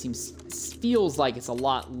quantity feels like it's a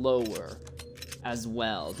lot lower as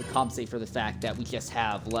well to compensate for the fact that we just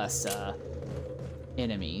have less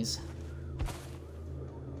enemies.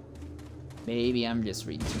 Maybe I'm just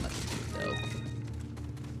reading too much into it though.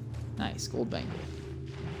 Nice, gold bangle.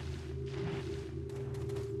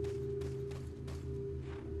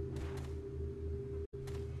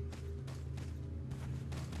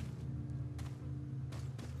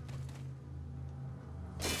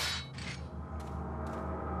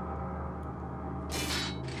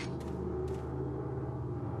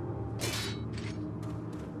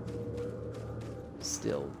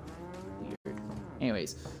 Still weird.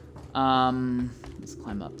 Anyways, let's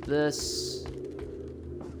climb up this.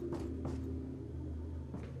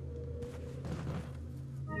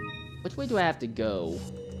 Which way do I have to go?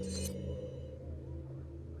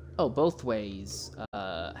 Oh, both ways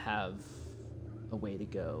have a way to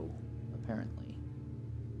go, apparently.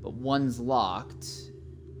 But one's locked.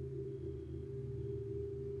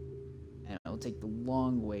 And it'll take the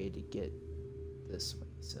long way to get this way,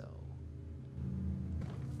 so...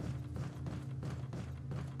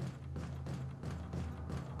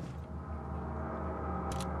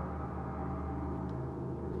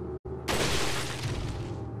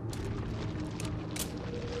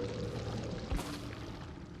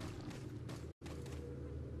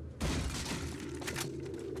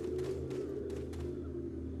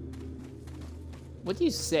 What do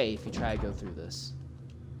you say if you try to go through this?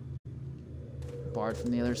 Barred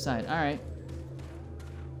from the other side. Alright.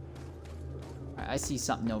 I see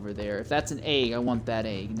something over there. If that's an egg, I want that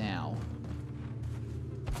egg now.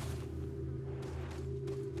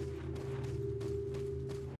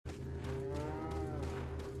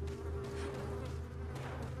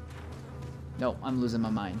 Nope, I'm losing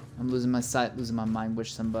my mind. I'm losing my sight, losing my mind.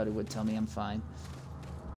 Wish somebody would tell me I'm fine.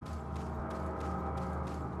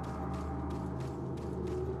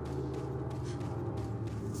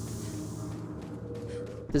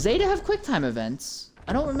 Does Ada have QuickTime events?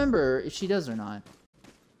 I don't remember if she does or not.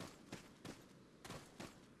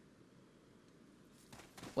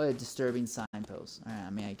 What a disturbing signpost. Alright, I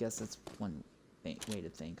mean, I guess that's one way to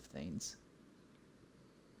think of things.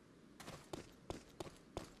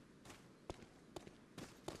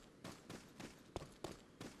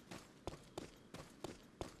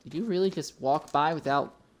 Did you really just walk by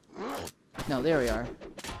without... No, there we are.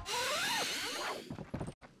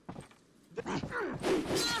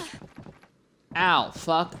 Ow,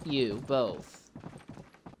 fuck you, both.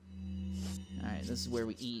 Alright, this is where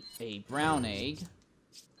we eat a brown egg.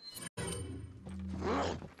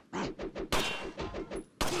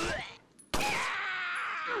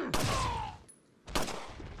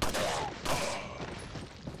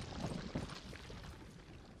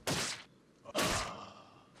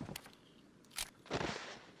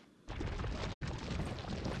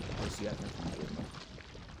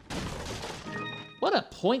 What a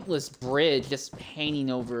pointless bridge just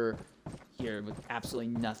hanging over here with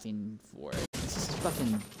absolutely nothing for it. This is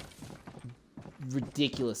fucking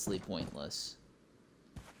ridiculously pointless.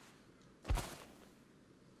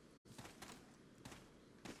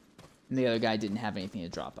 And the other guy didn't have anything to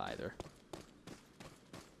drop either.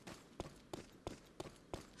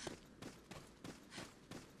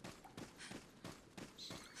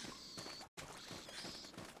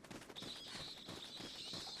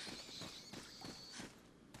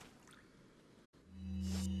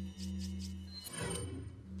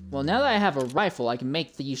 Well, now that I have a rifle, I can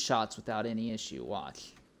make these shots without any issue.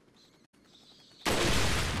 Watch.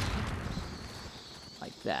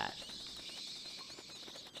 Like that.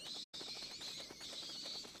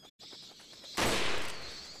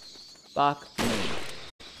 Fuck me.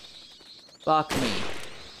 Fuck me.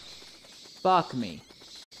 Fuck me.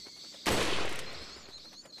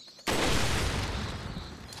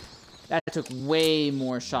 That took way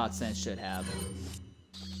more shots than it should have.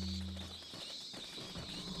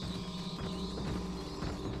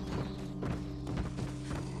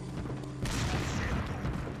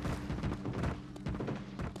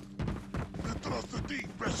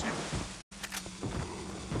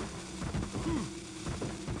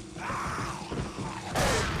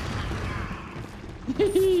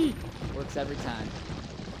 Works every time.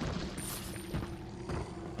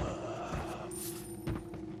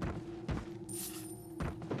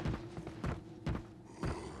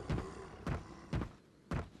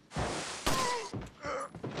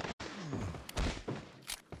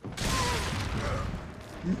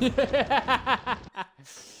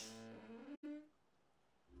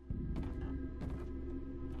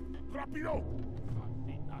 Rapido!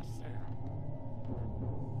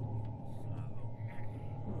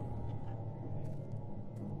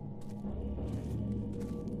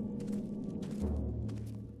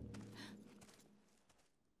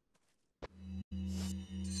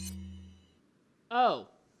 Oh.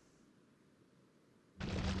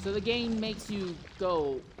 So the game makes you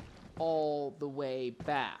go all the way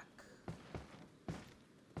back.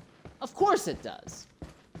 Of course it does.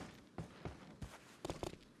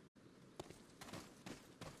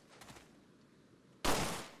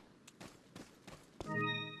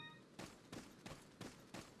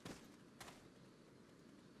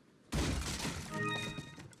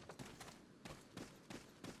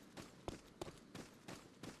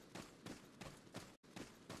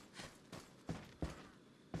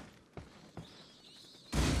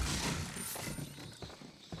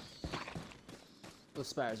 Those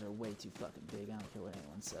spiders are way too fucking big. I don't care what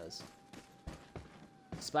anyone says.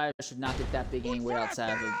 Spiders should not get that big anywhere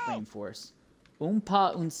outside of a rainforest. Pa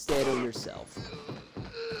un stero yourself.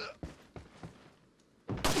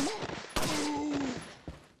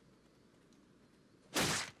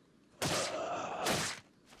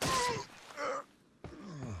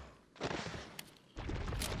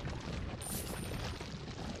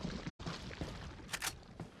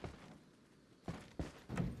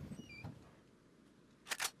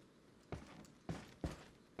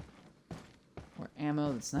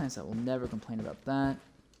 Ammo, that's nice. I will never complain about that.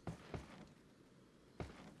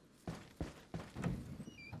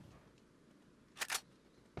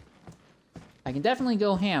 I can definitely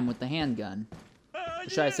go ham with the handgun. Or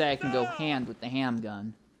should I say I can go hand with the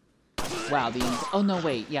handgun? Wow, oh no,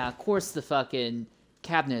 wait. Yeah, of course the fucking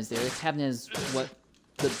cabinet is there. The cabinet is what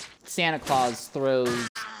the Santa Claus throws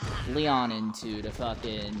Leon into to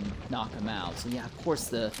fucking knock him out. So yeah, of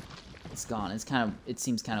course it's gone. It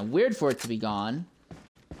seems kind of weird for it to be gone.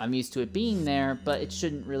 I'm used to it being there, but it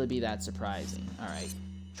shouldn't really be that surprising. Alright.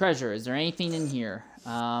 Treasure, is there anything in here?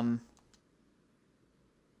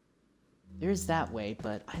 There's that way,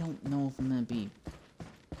 but I don't know if I'm gonna be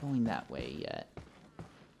going that way yet.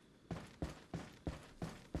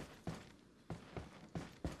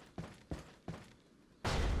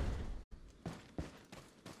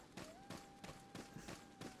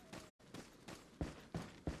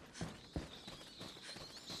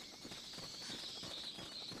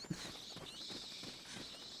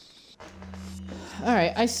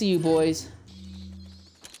 Alright, I see you, boys.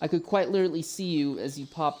 I could quite literally see you as you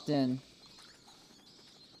popped in.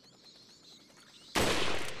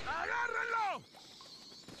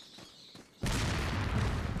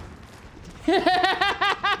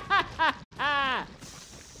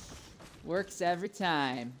 Works every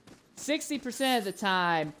time. 60% of the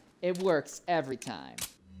time, it works every time.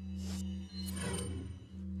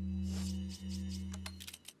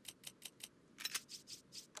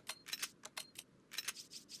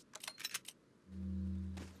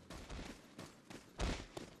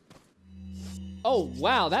 Oh,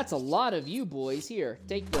 wow, that's a lot of you boys. Here,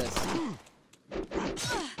 take this.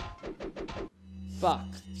 Fuck.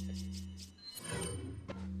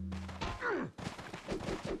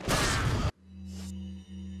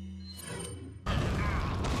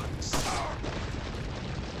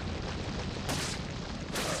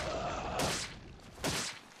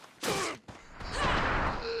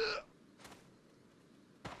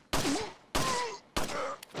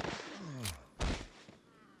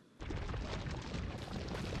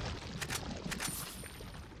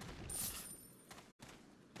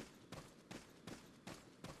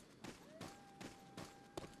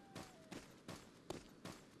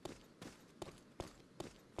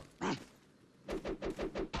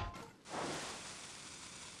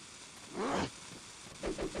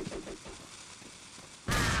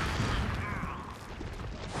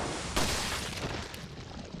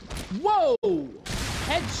 Whoa!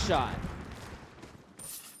 Headshot.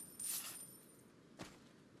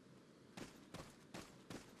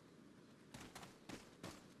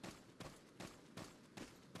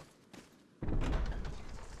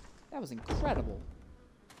 That was incredible.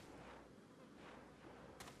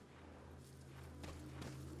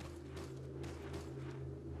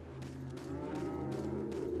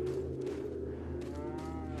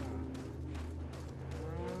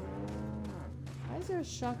 Why is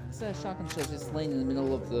there a shotgun shell just laying in the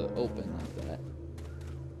middle of the open like that?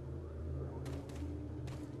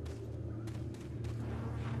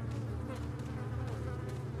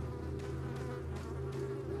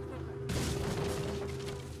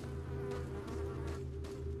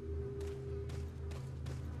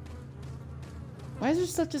 Why is there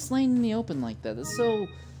stuff just laying in the open like that? That's so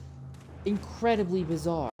incredibly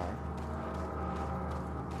bizarre.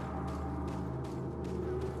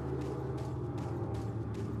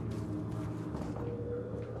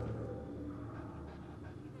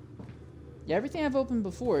 Yeah, everything I've opened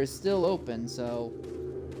before is still open, so...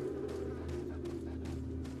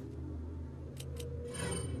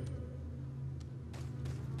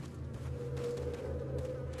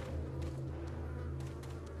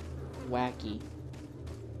 wacky.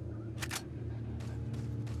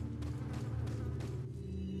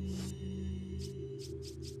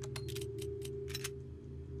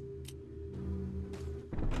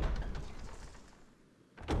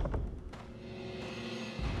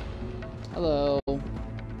 Hello.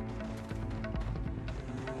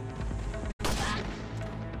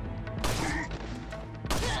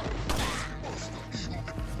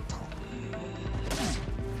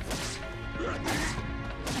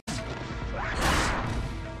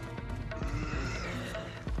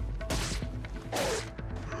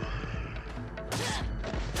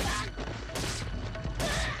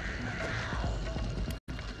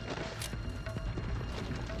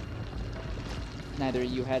 Neither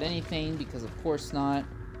of you had anything, because of course not.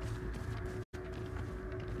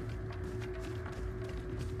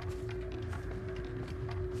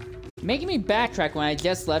 Making me backtrack when I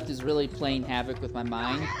just left is really playing havoc with my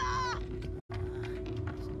mind.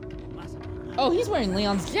 Oh, he's wearing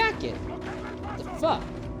Leon's jacket! What the fuck?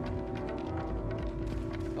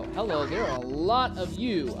 Oh, hello, there are a lot of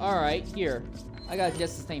you. Alright, here. I got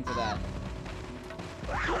just the thing for that.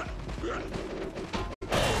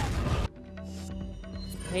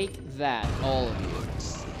 Take that, all of you.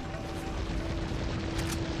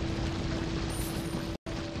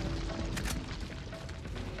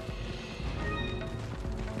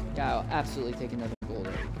 Yeah, I'll absolutely take another gold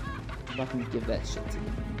egg. I'm not gonna give that shit to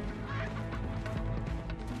me.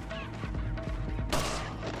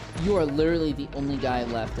 You are literally the only guy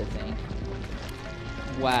left, I think.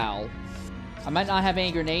 Wow. I might not have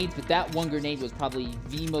any grenades, but that one grenade was probably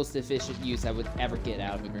the most efficient use I would ever get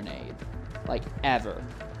out of a grenade. Like, ever.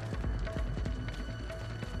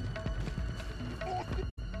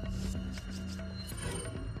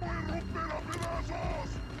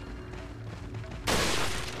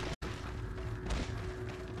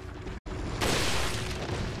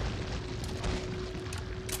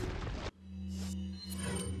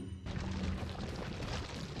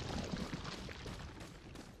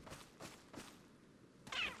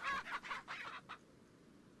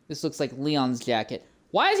 This looks like Leon's jacket.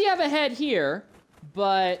 Why does he have a head here?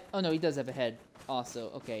 But, oh no, he does have a head also.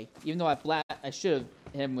 Okay, even though I should have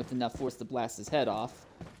hit him with enough force to blast his head off.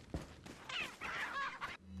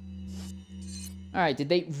 Alright, did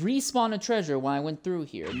they respawn a treasure when I went through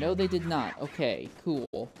here? No, they did not. Okay,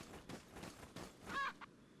 cool.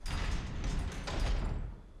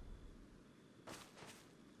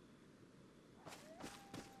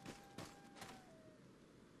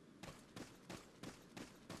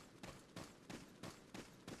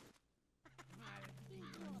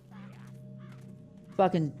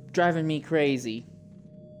 Fucking driving me crazy.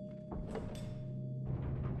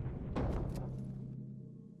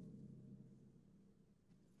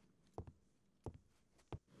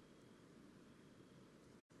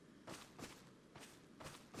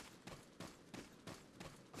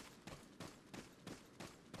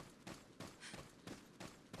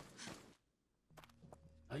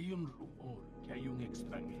 Hay un rumor que hay un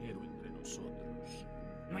extranjero entre nosotros.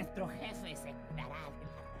 Nuestro jefe se curará de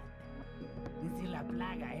la rata. Dice la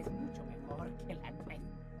plaga es mucho mejor que la nuestra.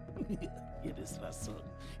 Tienes razón,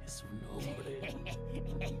 es un hombre.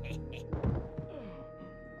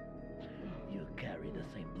 You carry the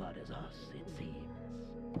same blood as us, it seems.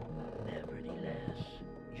 Nevertheless,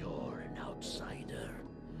 you're an outsider.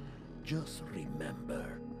 Just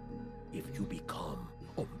remember, if you become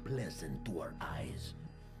unpleasant to our eyes,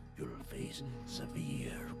 you'll face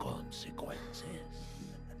severe consequences.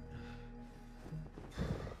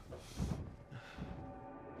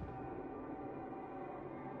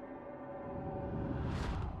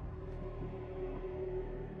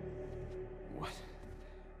 What?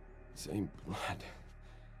 Same blood.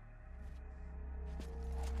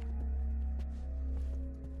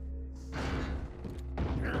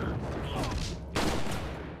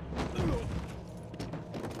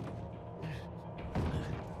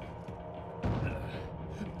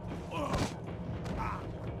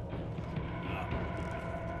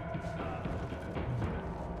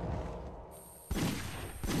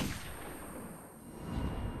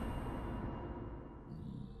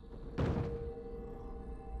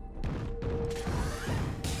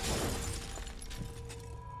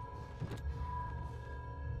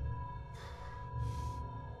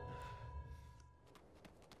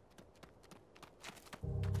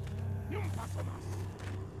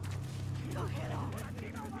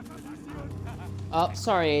 Oh,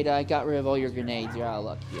 sorry, Ada. I got rid of all your grenades. You're out of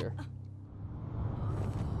luck here.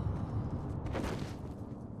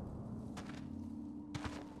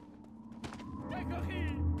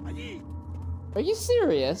 Are you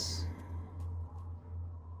serious?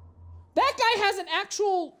 That guy has an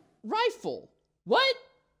actual rifle. What?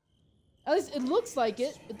 At least it looks like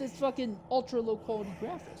it with this fucking ultra low quality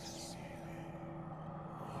graphics.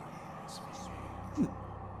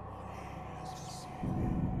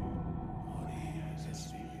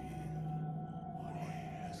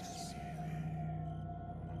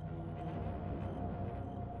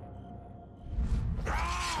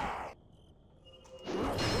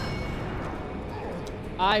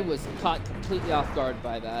 I was caught completely off guard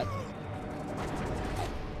by that.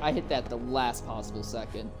 I hit that the last possible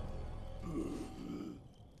second.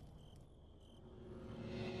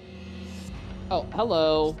 Oh,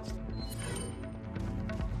 hello.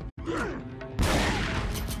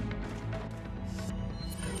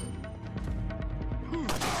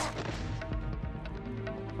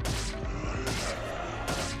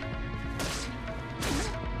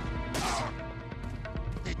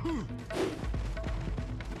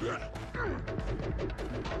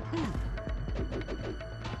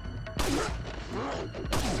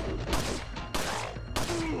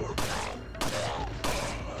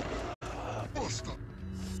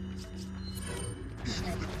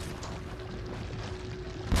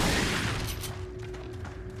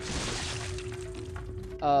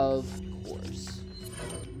 Of course.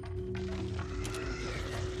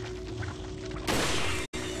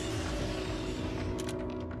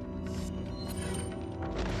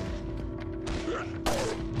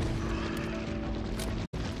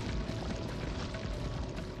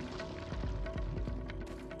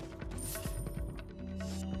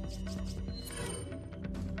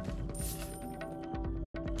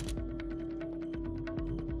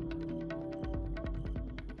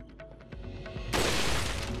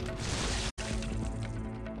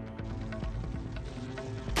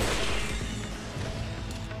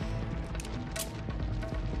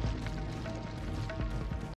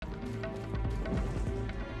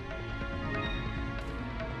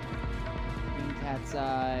 Cat's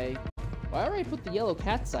eye. Well, I already put the yellow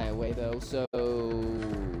cat's eye away, though, so I don't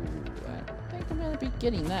think I'm gonna be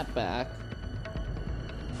getting that back.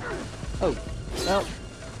 Oh, no.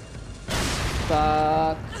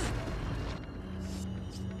 Fuck.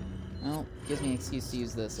 Well, gives me an excuse to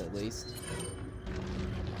use this, at least.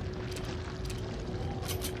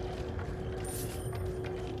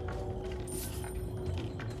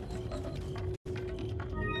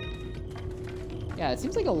 Yeah, it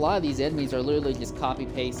seems like a lot of these enemies are literally just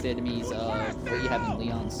copy-paste enemies of what you have in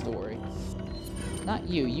Leon's story. Not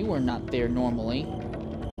you. You are not there normally.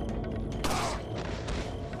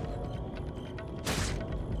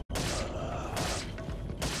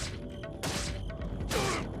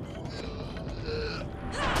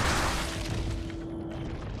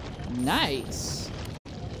 Nice.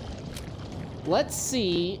 Let's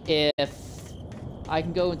see if I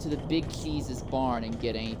can go into the Big Cheese's barn and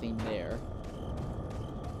get anything there.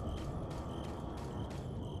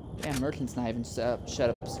 Damn, merchant's not even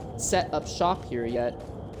set up shop here yet.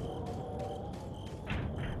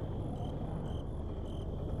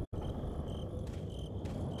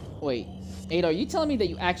 Wait, Ada, are you telling me that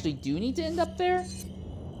you actually do need to end up there?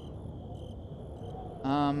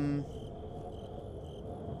 Well,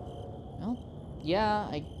 yeah,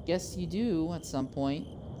 I guess you do at some point.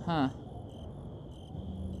 Huh.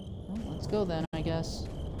 Well, let's go then, I guess.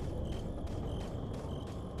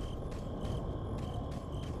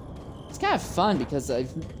 It's kind of fun because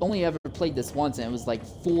I've only ever played this once and it was like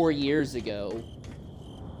 4 years ago.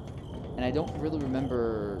 And I don't really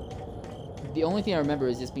remember... The only thing I remember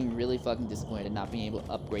is just being really fucking disappointed and not being able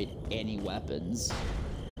to upgrade any weapons.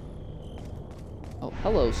 Oh,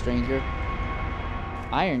 hello, stranger.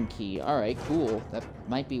 Iron key. Alright, cool. That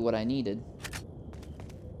might be what I needed.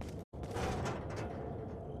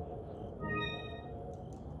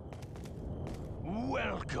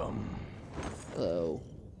 Welcome. Hello.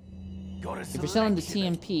 If you're selling the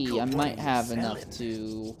TMP, I might have enough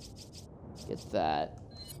to get that.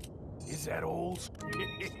 Is that all?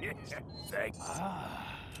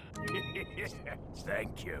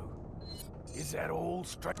 Thank you. Is that all?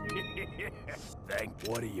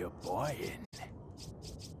 What are you buying?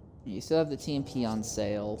 You still have the TMP on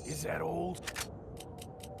sale. Is that all?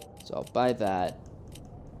 So I'll buy that.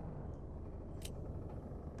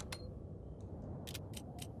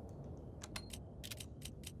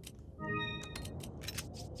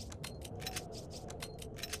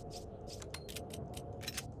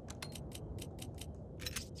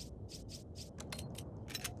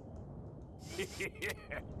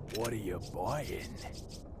 What are you buying?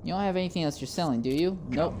 You don't have anything else you're selling, do you?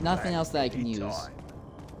 Nope, nothing else that I can use.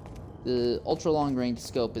 The ultra long range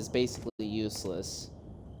scope is basically useless.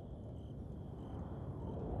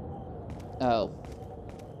 Oh.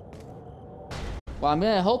 Well, I'm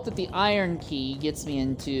gonna hope that the iron key gets me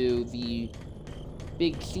into the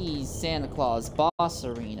Big Cheese Santa Claus boss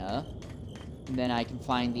arena. And then I can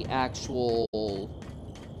find the actual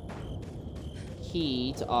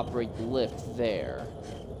key to operate the lift there.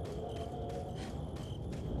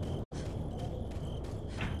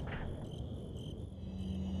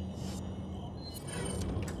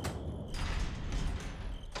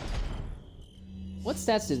 What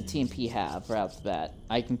stats does the TMP have right off the bat?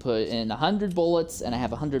 I can put in 100 bullets, and I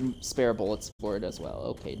have 100 spare bullets for it as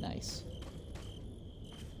well. Okay, nice.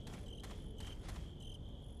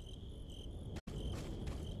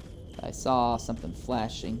 I saw something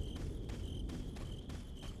flashing.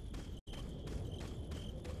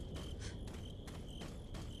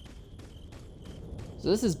 So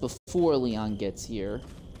this is before Leon gets here.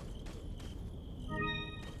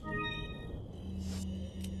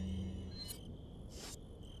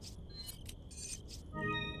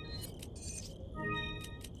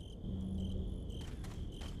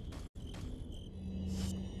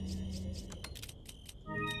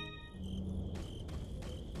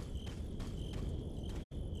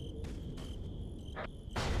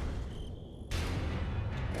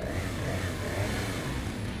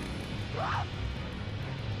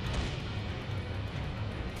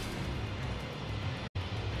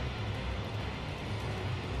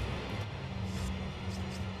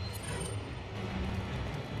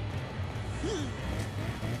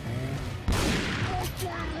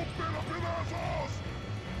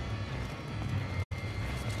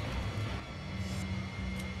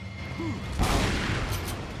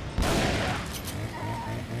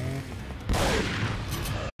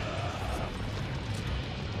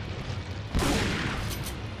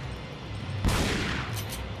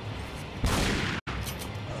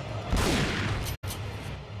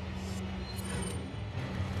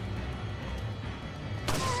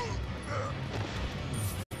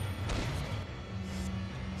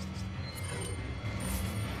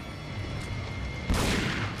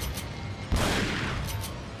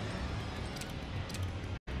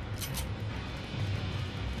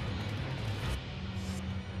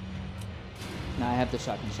 Now I have the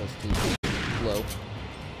shotgun shells to blow.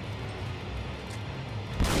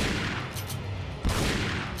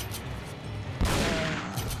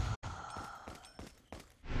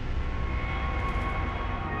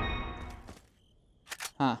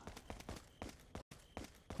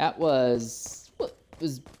 That was... What, it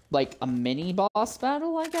was like a mini boss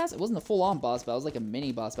battle, I guess? It wasn't a full-on boss battle, it was like a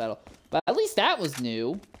mini boss battle. But at least that was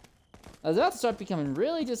new. I was about to start becoming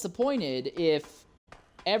really disappointed if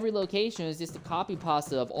every location is just a copy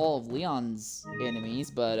pasta of all of Leon's enemies,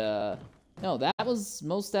 but no, that was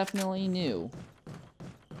most definitely new.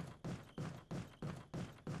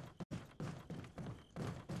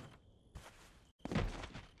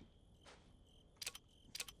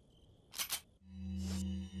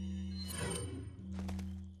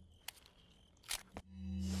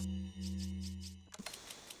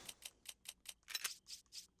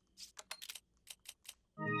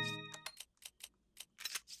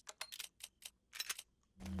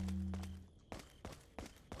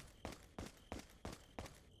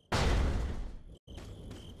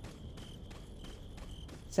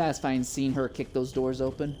 Satisfying seeing her kick those doors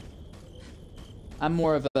open. I'm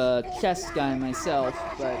more of a chest guy myself,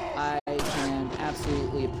 but I can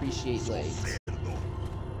absolutely appreciate legs.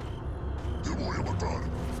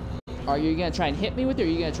 Are you gonna try and hit me with it, or are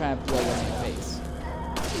you gonna try and blow it in my face?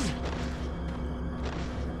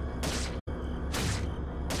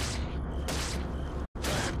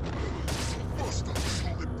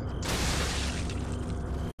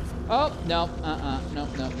 Oh, no,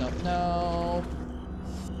 no.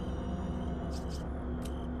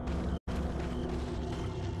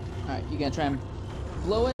 Alright, you gonna try and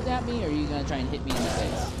blow it at me, or are you gonna try and hit me in the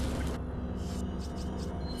face?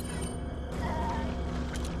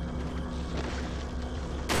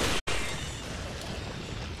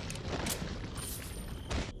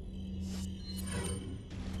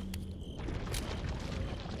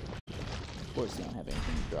 Of course you don't have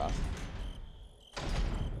anything to drop.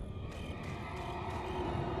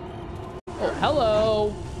 Oh,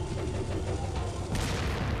 hello!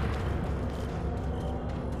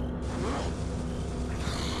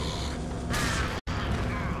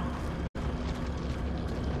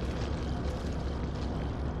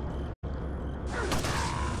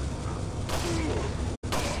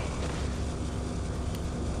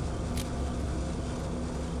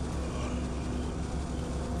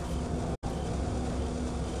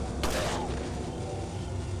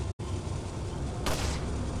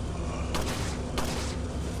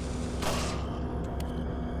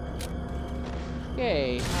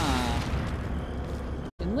 Okay,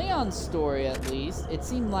 in Leon's story, at least, it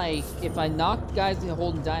seemed like if I knocked guys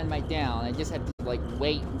holding dynamite down, I just had to, like,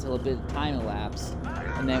 wait until a bit of time elapsed,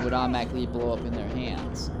 and then it would automatically blow up in their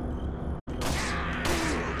hands.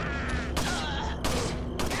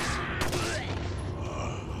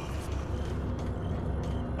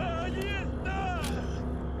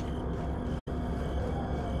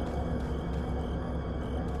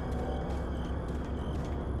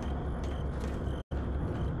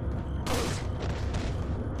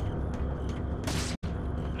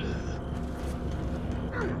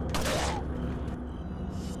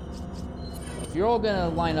 If you're all gonna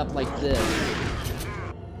line up like this,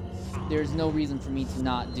 there's no reason for me to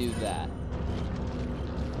not do that.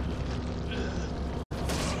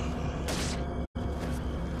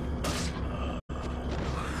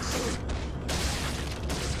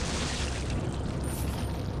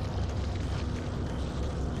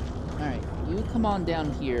 Alright, you come on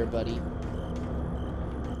down here, buddy.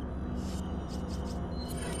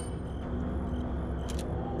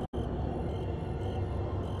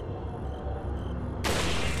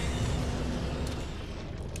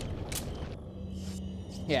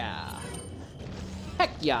 Yeah.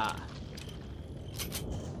 Heck yeah.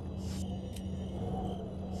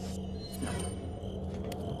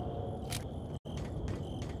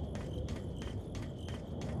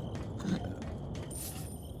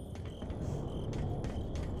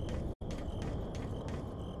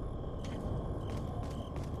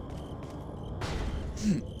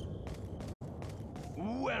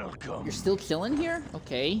 Welcome. You're still chilling here?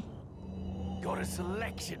 Okay. Got a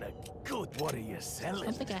selection of good. What are you I selling?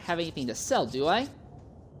 don't think I have anything to sell, do I?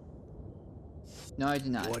 No, I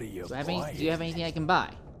do not. What are you do buying? Do you have anything I can buy?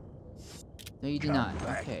 No, you do Come not.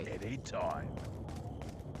 back Okay. any time.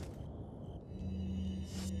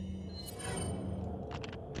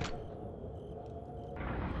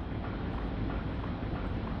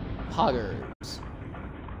 Poggers.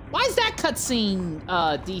 Why is that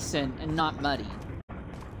cutscene decent and not muddy?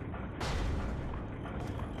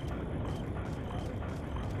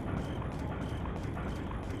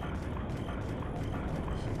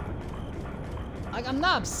 Like, I'm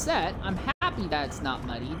not upset. I'm happy that it's not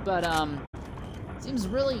muddied, but seems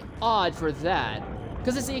really odd for that.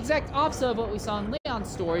 Because it's the exact opposite of what we saw in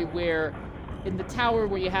Leon's story, where in the tower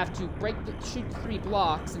where you have to shoot 3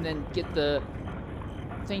 blocks and then get the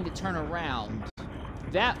thing to turn around.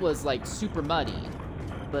 that was like super muddy,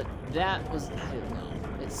 but that was, I don't know,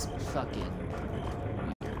 it's fucking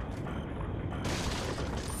weird.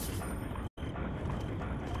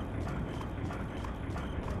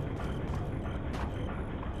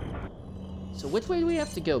 So which way do we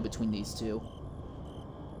have to go between these two?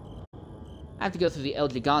 I have to go through the El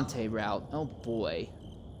Gigante route. Oh boy.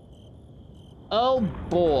 Oh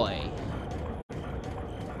boy.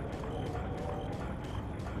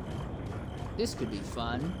 This could be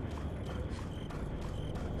fun.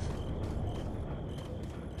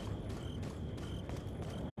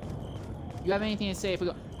 You have anything to say if we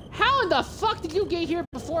go? How in the fuck did you get here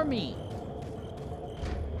before me?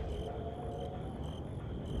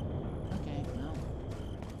 Okay, no.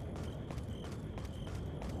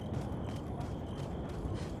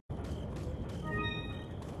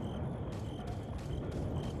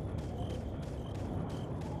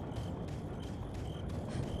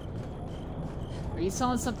 Are you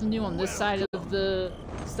selling something new on this side of the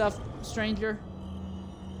stuff, stranger?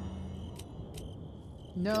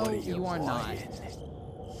 No, you are not.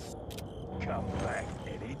 Come back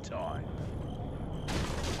anytime.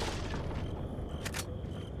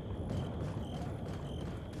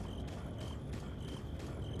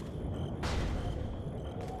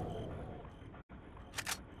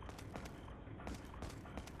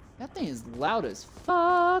 That thing is loud as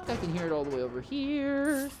fuck. I can hear it all the way over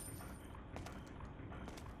here.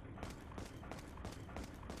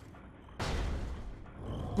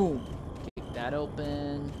 Boom. Kick that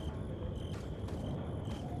open.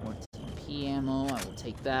 More TMP ammo. I will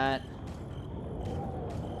take that.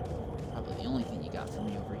 Probably the only thing you got for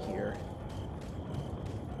me over here.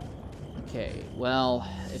 Okay, well,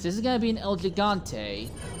 if this is gonna be an El Gigante,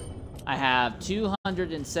 I have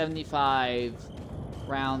 275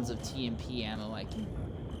 rounds of TMP ammo. I can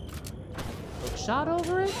hook shot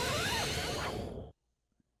over it.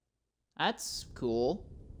 That's cool.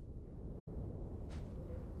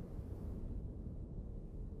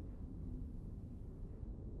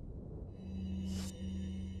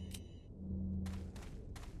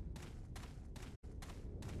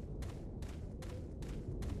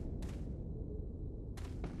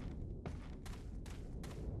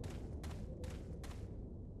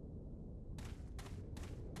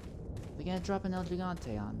 They're gonna drop an El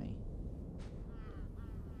Gigante on me.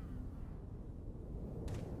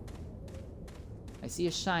 I see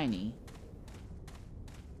a shiny.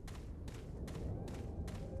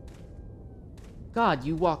 God,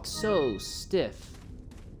 you walk so stiff.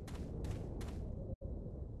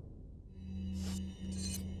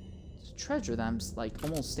 It's a treasure that I'm like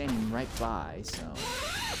almost standing right by, so.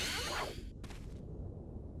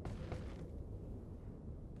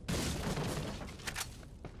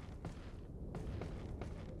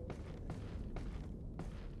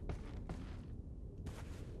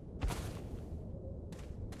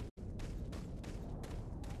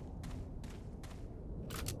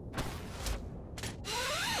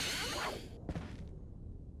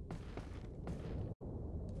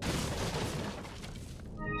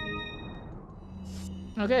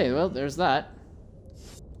 Okay, well, there's that.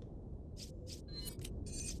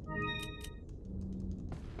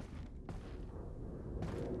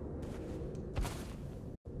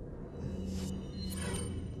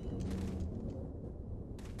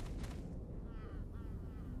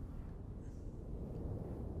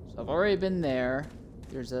 So I've already been there.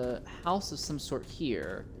 There's a house of some sort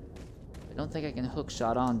here. I don't think I can hook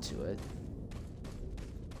shot onto it.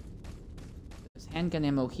 Handgun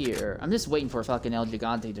ammo here. I'm just waiting for a fucking El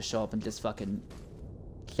Gigante to show up and just fucking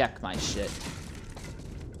check my shit.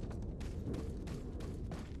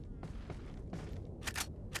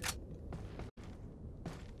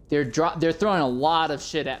 They're throwing a lot of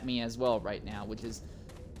shit at me as well right now, which is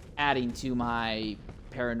adding to my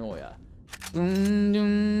paranoia.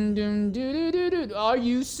 Are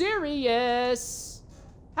you serious?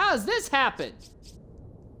 How does this happen?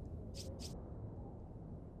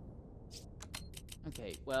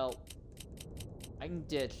 Okay, well, I can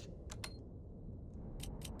ditch.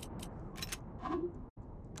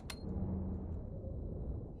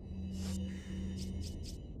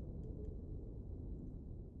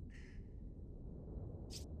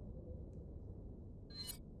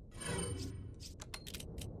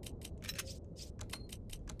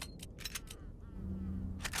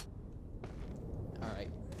 Alright.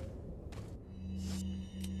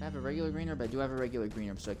 I have a regular green herb, I do have a regular green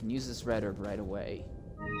herb, so I can use this red herb right away.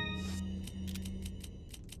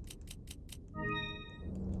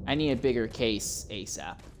 I need a bigger case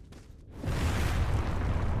ASAP.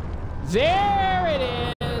 There it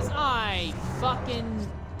is! I fucking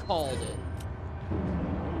called it.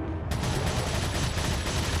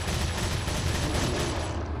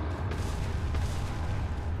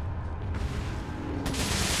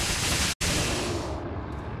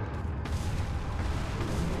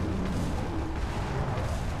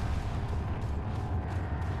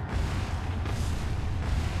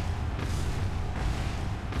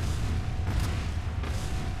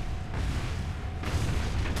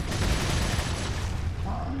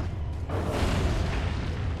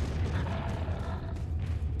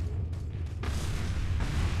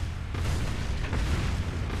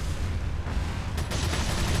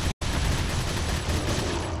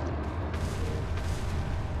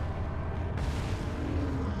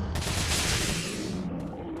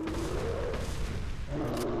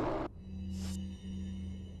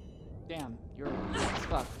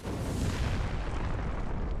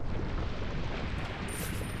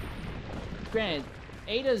 granted,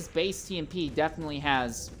 Ada's base TMP definitely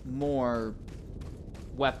has more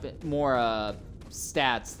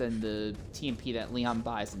stats than the TMP that Leon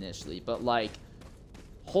buys initially, but like,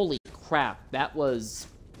 holy crap, that was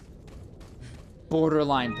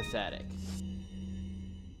borderline pathetic.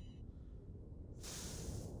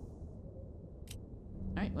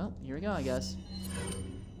 Alright, well, here we go, I guess.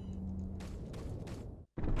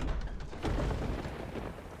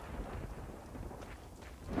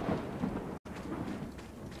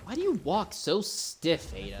 Why do you walk so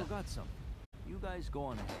stiff, Ada? I forgot something. You guys go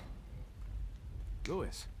on ahead.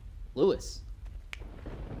 Louis. Louis.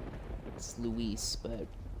 It's Luis, but...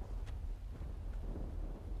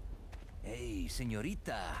 Hey,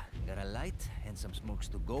 señorita. Got a light and some smokes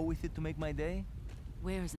to go with it to make my day?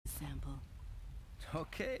 Where's the sample?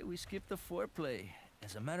 Okay, we skipped the foreplay.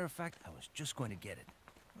 As a matter of fact, I was just going to get it.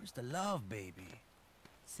 Where's the love, baby?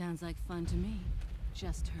 Sounds like fun to me.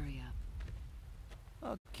 Just hurry up.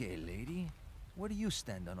 Okay, lady. Where do you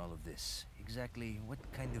stand on all of this? Exactly what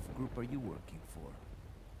kind of group are you working for?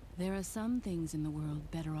 There are some things in the world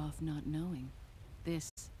better off not knowing. This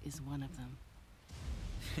is one of them.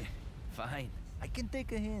 Fine. I can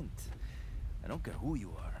take a hint. I don't care who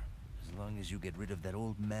you are, as long as you get rid of that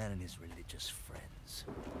old man and his religious friends.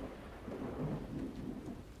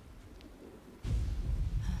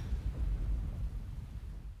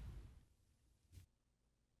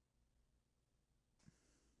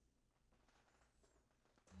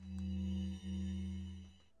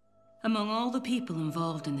 Among all the people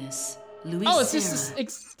involved in this, Louis Oh, it's just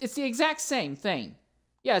it's the exact same thing.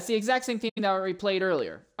 Yeah, it's the exact same thing that we played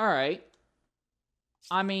earlier. All right.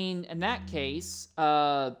 I mean, in that case,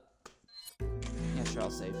 yeah, sure, I'll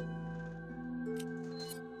save.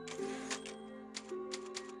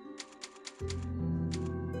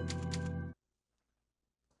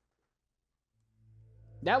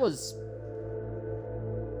 That was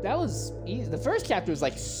easy. The first chapter was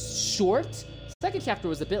like short. Second chapter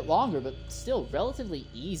was a bit longer, but still relatively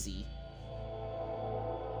easy.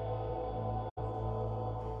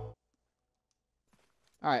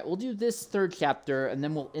 Alright, we'll do this third chapter, and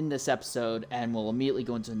then we'll end this episode, and we'll immediately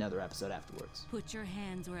go into another episode afterwards. Put your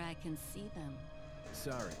hands where I can see them.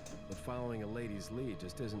 Sorry, but following a lady's lead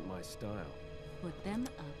just isn't my style. Put them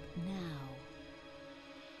up now.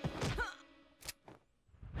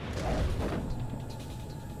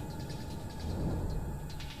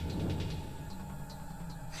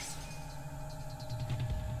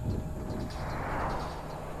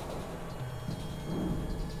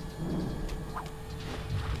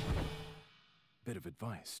 Bit of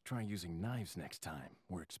advice, try using knives next time.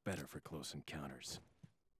 Works better for close encounters.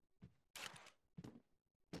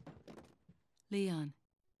 Leon.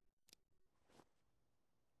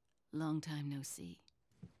 Long time no see.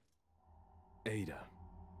 Ada.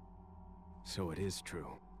 So it is true.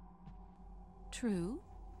 True?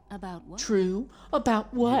 About what? True?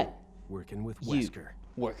 About what? You, working with Wesker.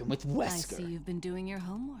 Working with I Wesker. see you've been doing your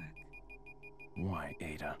homework. Why,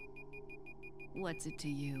 Ada? What's it to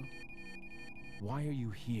you? Why are you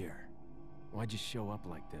here? Why'd you show up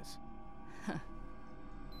like this?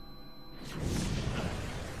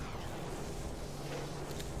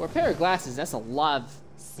 For a pair of glasses, that's a lot of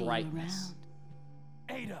See you brightness.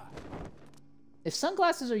 around. Ada! If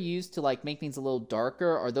sunglasses are used to like make things a little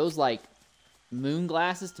darker, are those like moon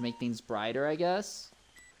glasses to make things brighter, I guess?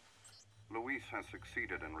 Luis has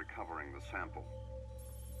succeeded in recovering the sample.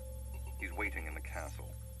 He's waiting in the castle.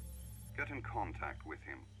 Get in contact with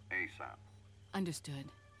him, ASAP. Understood.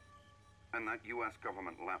 And that US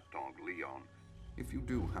government lapdog, Leon. If you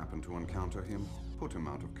do happen to encounter him, put him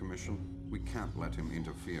out of commission. We can't let him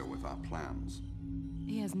interfere with our plans.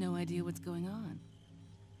 He has no idea what's going on.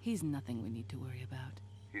 He's nothing we need to worry about.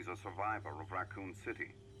 He's a survivor of Raccoon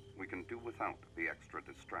City. We can do without the extra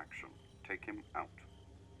distraction. Take him out.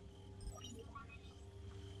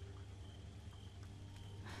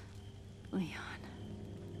 Leon.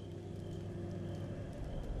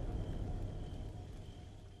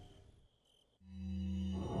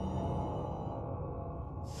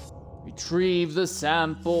 Retrieve the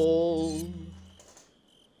sample.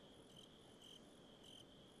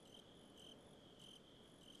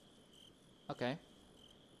 Okay.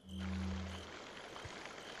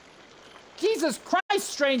 Jesus Christ,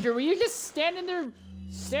 stranger! Were you just standing there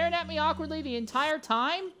staring at me awkwardly the entire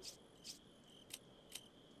time?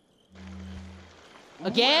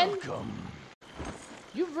 Again? Welcome.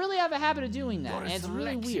 You really have a habit of doing that, Got a and it's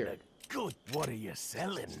really selection weird. of Good. What are you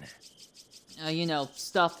selling? You know,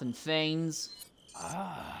 stuff and things.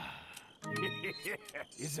 Ah,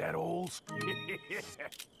 Is that all?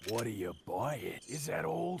 What are you buying? Is that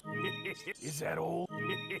all? Is that all?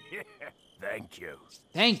 Thank you.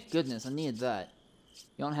 Thank goodness, I needed that.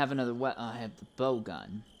 You don't have another weapon. I have the bow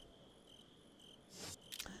gun.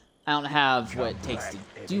 I don't have what it takes to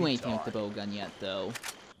do anything with the bow gun yet, though.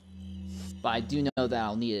 But I do know that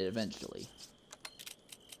I'll need it eventually.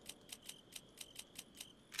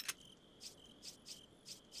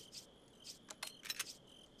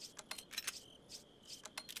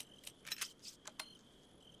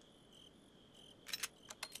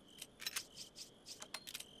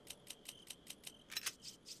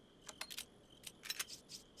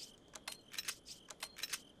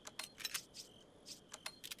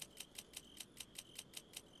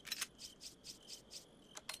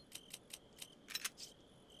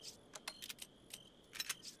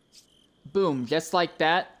 Boom, just like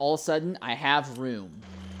that, all of a sudden, I have room.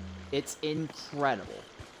 It's incredible.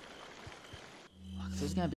 Look,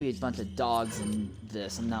 there's gonna be a bunch of dogs in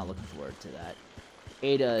this. I'm not looking forward to that.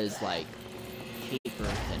 Ada is like paper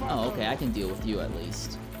thin. Oh, okay, I can deal with you at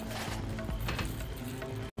least.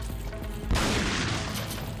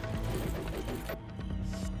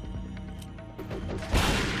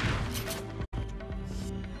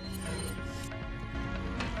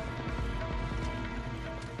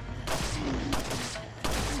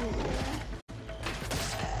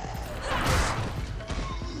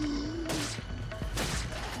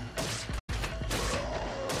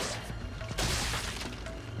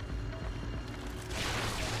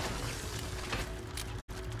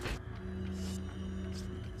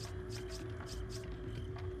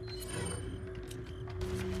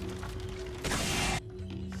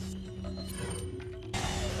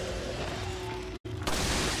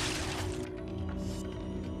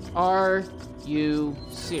 Are you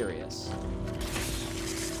serious?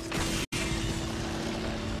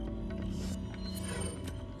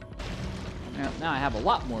 Now I have a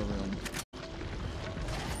lot more room.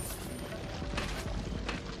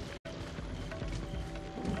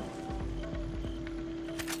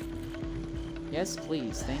 Yes,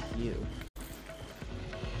 please. Thank you.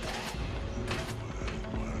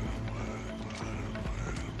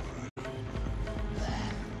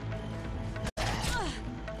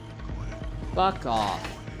 Fuck off.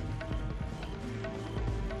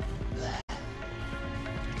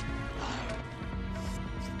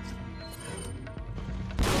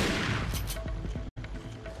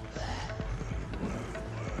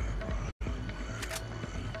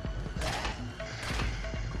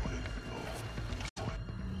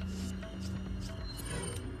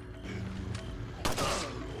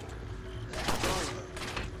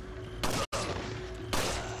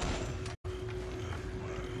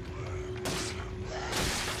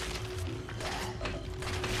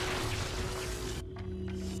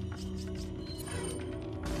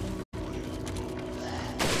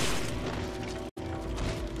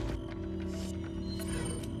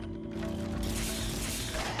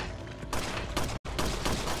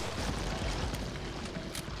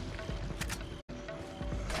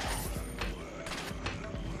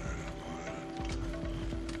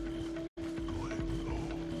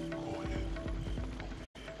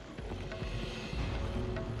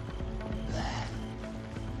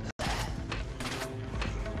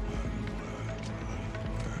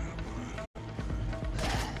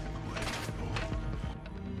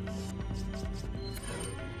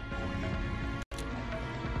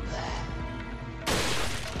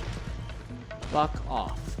 Fuck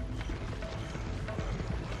off.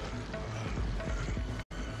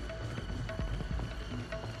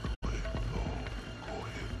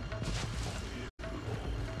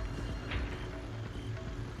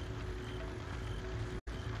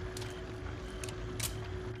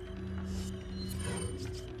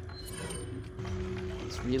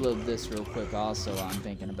 Let's reload this real quick also while I'm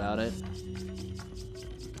thinking about it.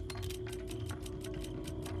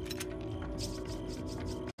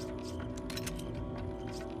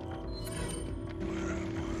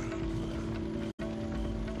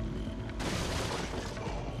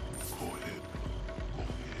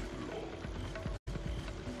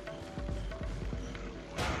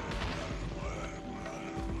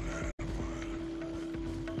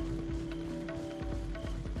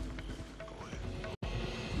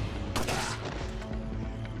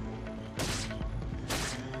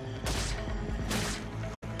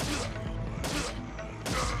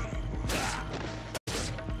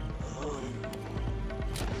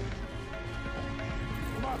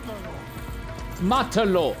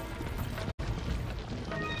 Mátalo!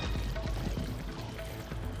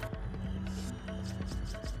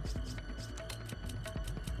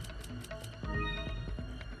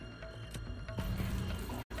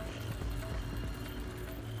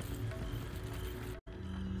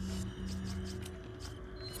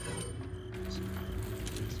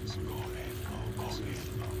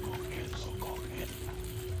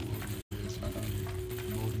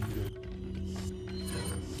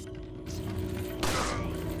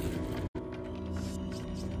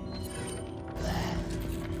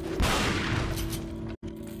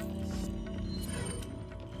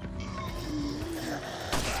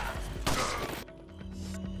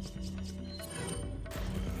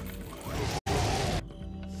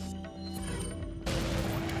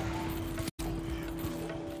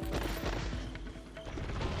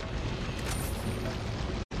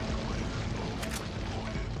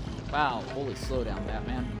 Wow, holy slowdown,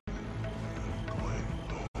 Batman.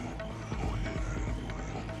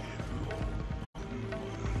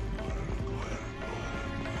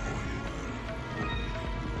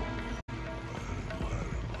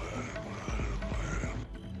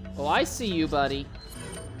 Oh, I see you, buddy.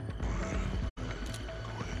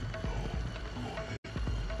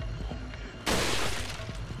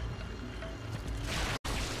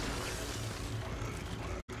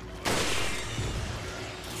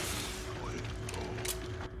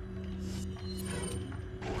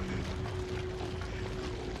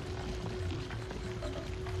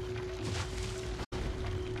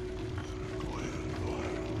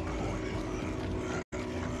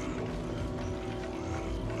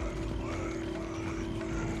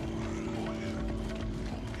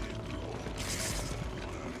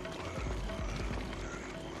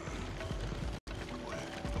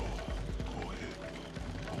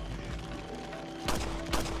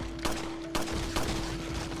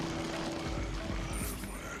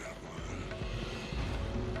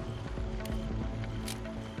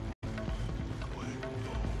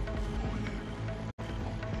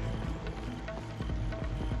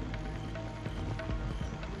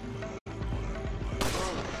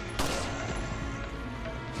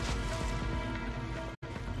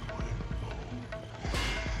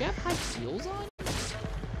 Do you have high heels on?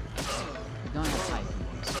 You don't have high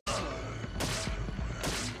heels.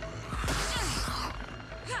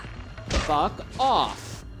 Fuck off.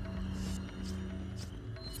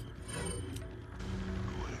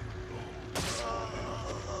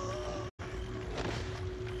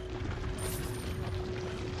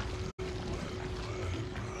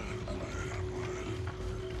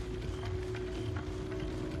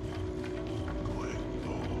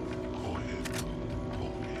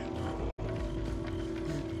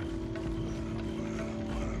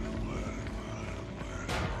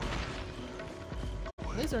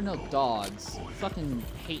 These are no dogs. I fucking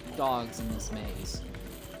hate dogs in this maze.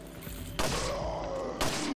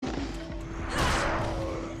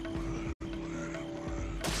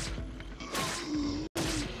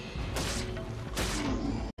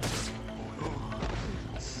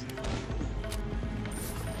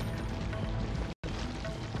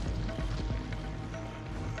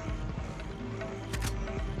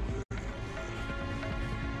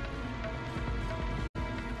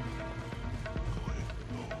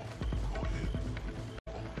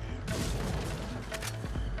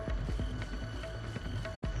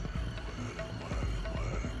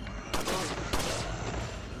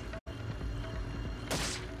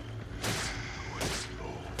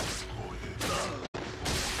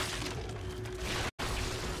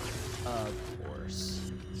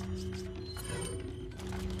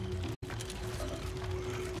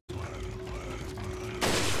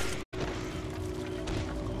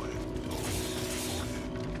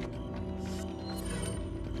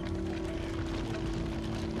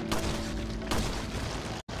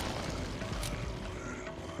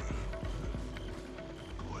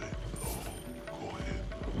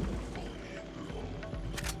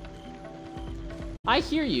 I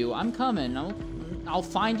hear you. I'm coming. I'll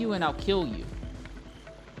find you and I'll kill you.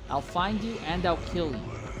 I'll find you and I'll kill you.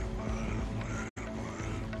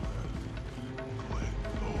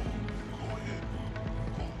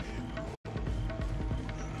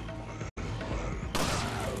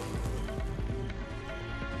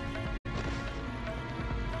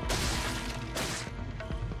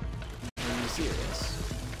 Are you serious?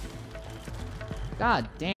 God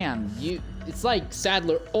damn, it's like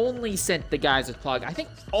Sadler only sent the guys with Plaga. I think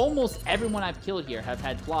almost everyone I've killed here have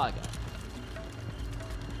had Plaga.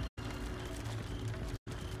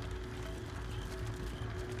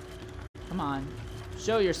 Come on,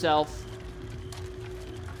 show yourself.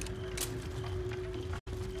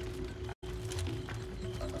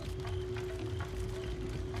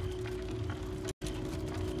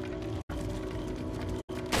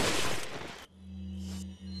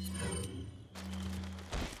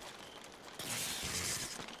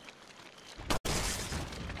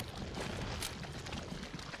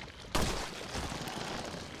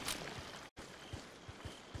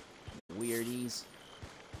 Weirdies.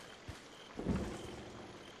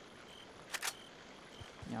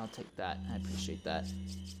 Yeah, I'll take that. I appreciate that.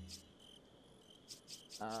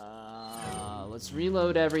 Let's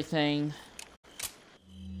reload everything.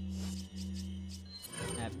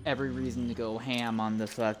 I have every reason to go ham on the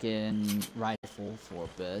fucking rifle for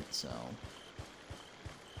a bit, so.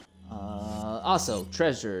 Also,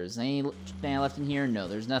 treasures. Anything left in here? No,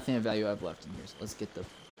 there's nothing of value I've left in here, so let's get the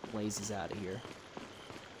blazes out of here.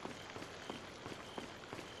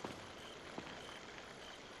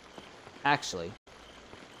 Actually,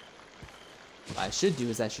 What I should do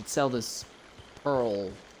is I should sell this pearl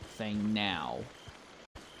thing now.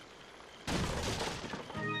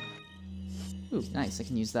 Ooh, nice, I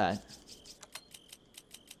can use that.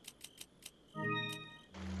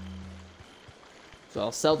 So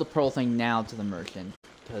I'll sell the pearl thing now to the merchant,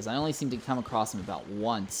 because I only seem to come across him about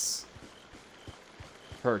once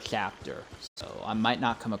per chapter, so I might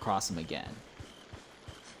not come across him again.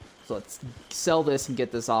 So let's sell this and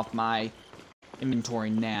get this off my inventory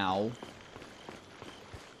now.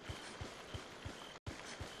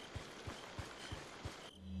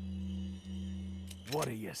 What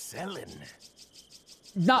are you selling?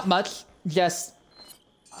 Not much, just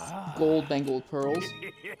gold bangled pearls.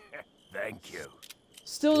 Thank you.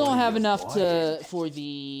 Still What don't are have you enough buying? for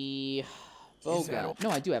the bow Is that gun. all? No,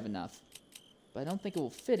 I do have enough. But I don't think it will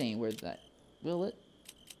fit anywhere that... Will it?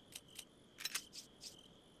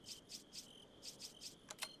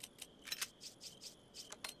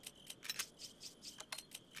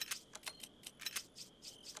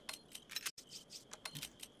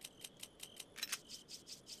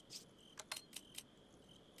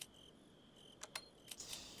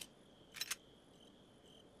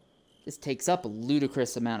 This takes up a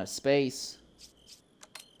ludicrous amount of space.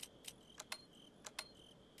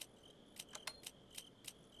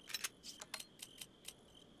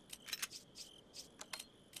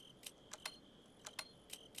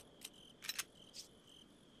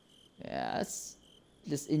 Yeah, that's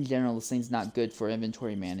just in general, this thing's not good for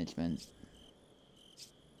inventory management.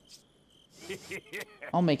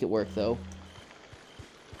 I'll make it work though.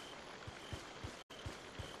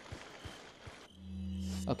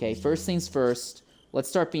 Okay, first things first, let's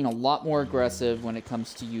start being a lot more aggressive when it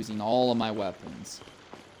comes to using all of my weapons.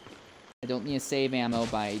 I don't need to save ammo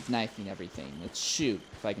by knifing everything. Let's shoot,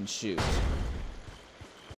 if I can shoot.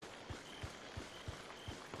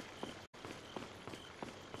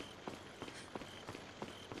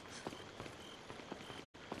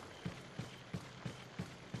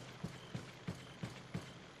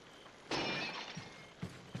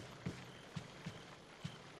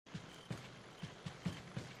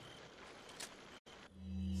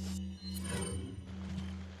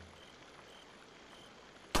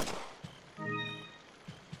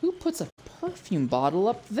 Who puts a perfume bottle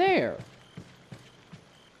up there?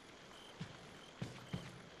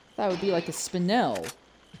 That would be like a spinel.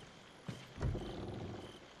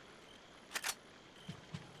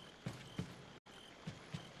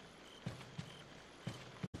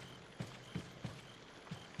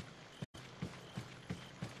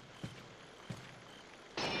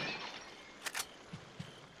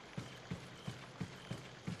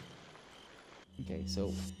 Okay,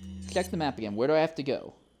 so check the map again. Where do I have to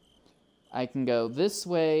go? I can go this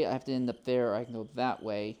way, I have to end up there, or I can go that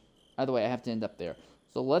way. Either way, I have to end up there.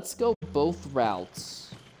 So let's go both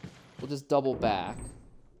routes. We'll just double back.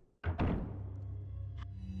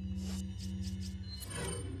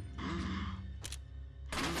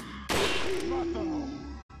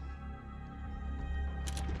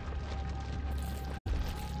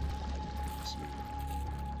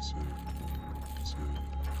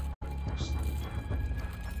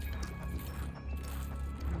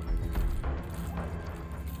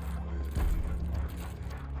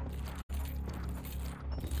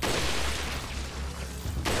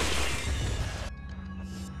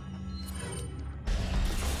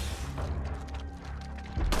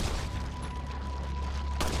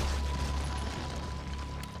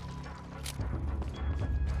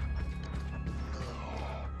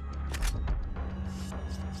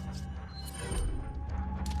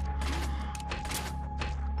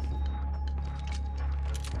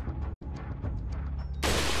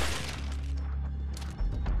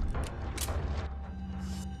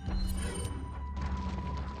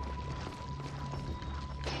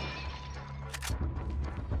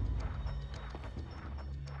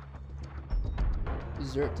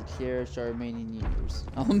 Dessert to cherish our remaining years.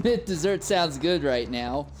 I'll admit dessert sounds good right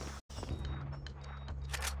now.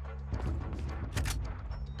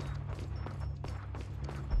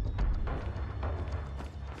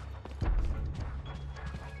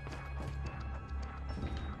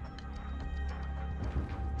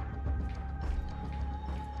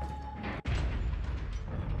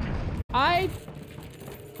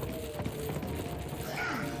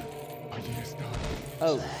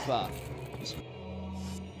 Oh, fuck.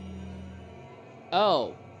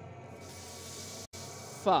 Oh.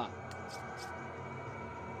 Fuck.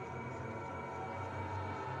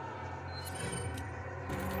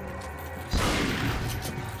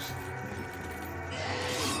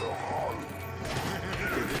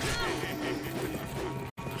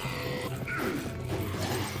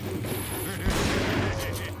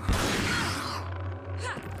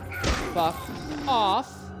 Fuck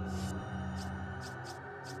off.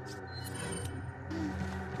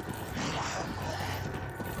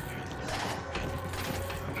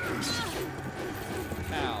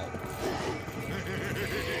 Ow.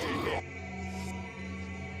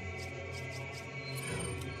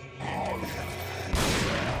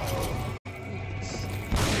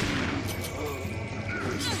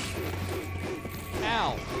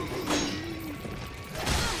 Ow.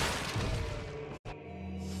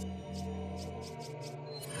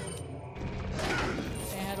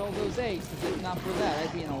 I had all those eggs, if not for that,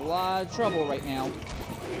 I'd be in a lot of trouble right now.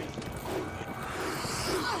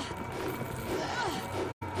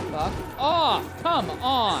 Fuck off! Come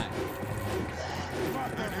on!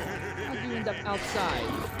 How'd you end up outside?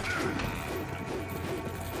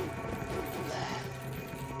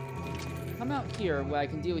 Come out here where I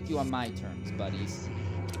can deal with you on my terms, buddies.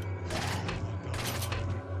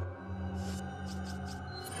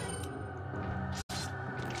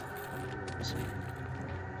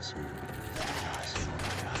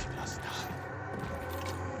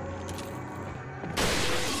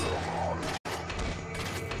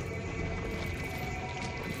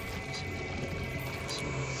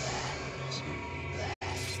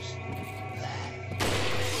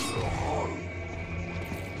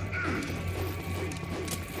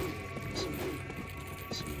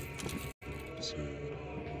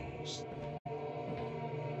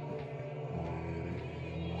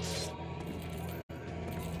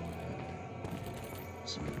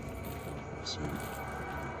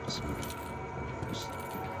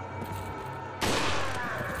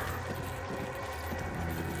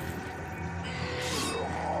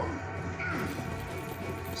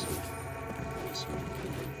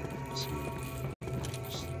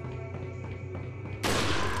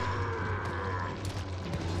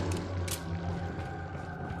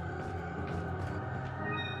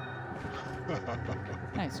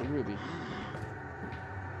 Nice, a ruby.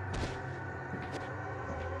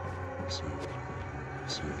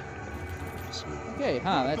 Okay,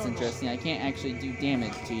 huh, that's interesting. I can't actually do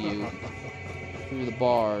damage to you through the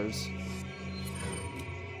bars.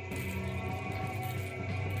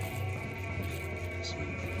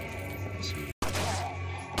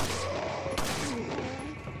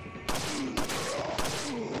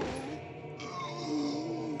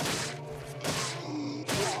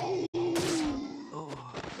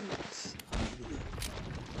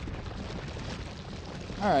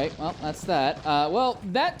 Alright, well, that's that. Well,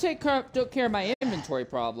 that took care of my inventory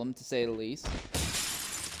problem, to say the least.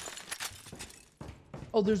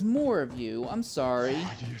 Oh, there's more of you. I'm sorry.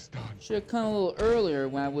 Should have come a little earlier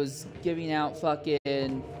when I was giving out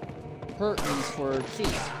fucking curtains for cheap.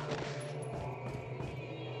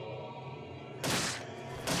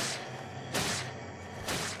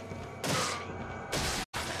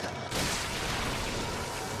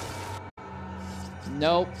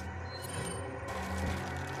 Nope.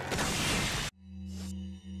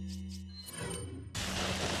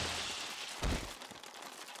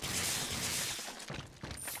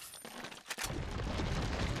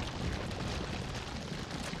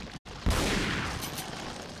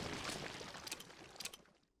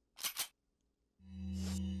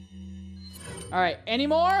 All right, any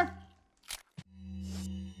more?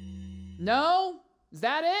 No? Is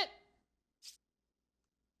that it?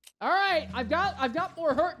 All right, I've got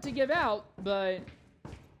more hurt to give out, but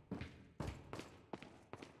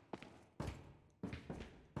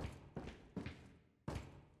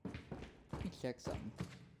let me check something.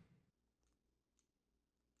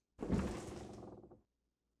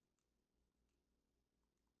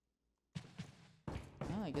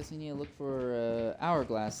 Well, I guess we need to look for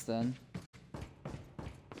hourglass then.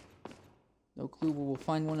 No clue where we'll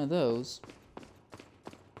find one of those.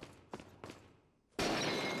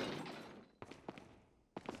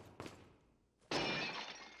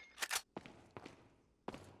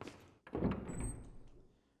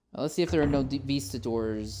 Let's see if there are no Vista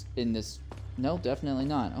doors in this. No, definitely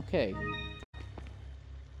not. Okay.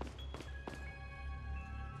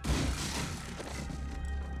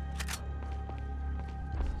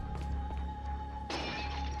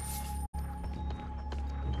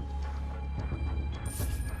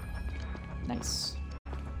 Nice.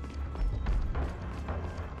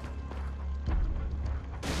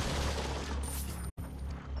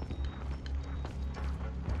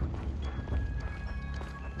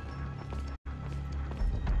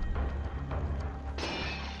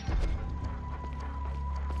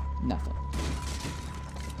 Nothing.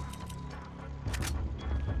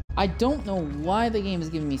 I don't know why the game is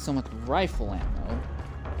giving me so much rifle ammo.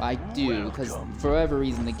 I do, because for whatever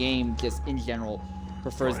reason the game just in general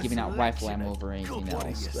prefers giving out rifle ammo over anything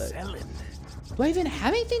else. But do I even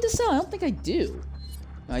have anything to sell? I don't think I do.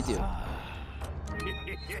 No, I do.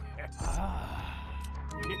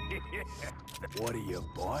 What are you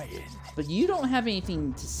buying? But you don't have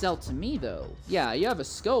anything to sell to me, though. Yeah, you have a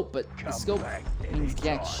scope, but the scope means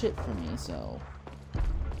jack shit for me, so...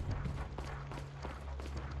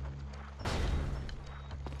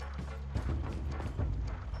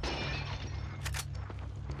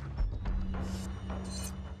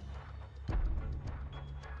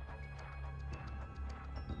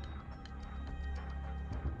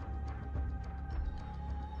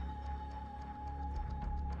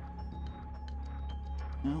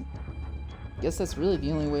 Well, guess that's really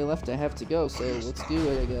the only way left I have to go, so let's do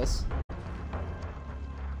it, I guess.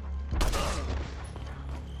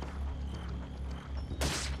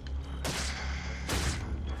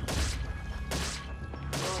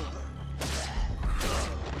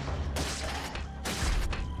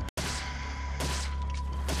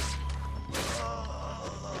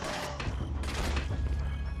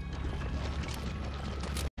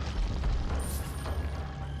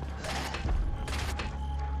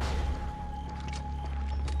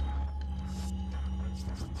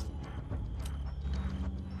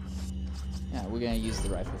 Yeah, we're gonna use the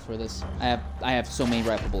rifle for this. I have so many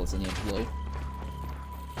rifle bullets I need to blow.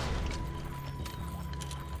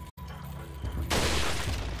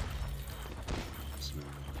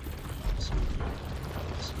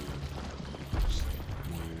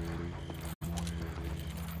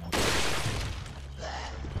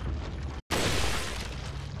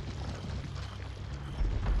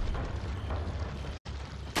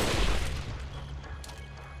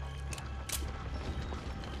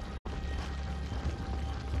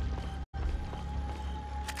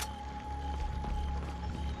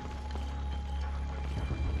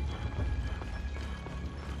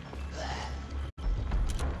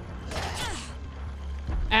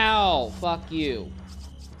 Ow! Fuck you.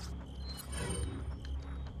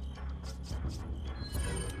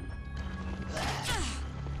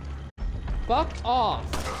 Fuck off!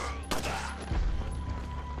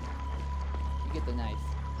 You get the knife.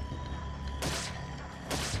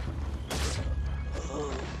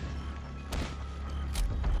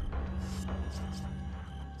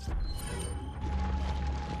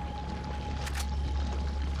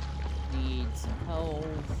 Need some health.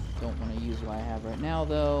 Don't want to use what I have right now,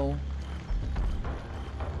 though.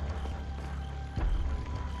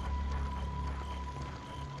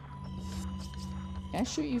 Can I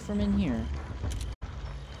shoot you from in here?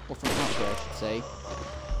 Or from out there, I should say.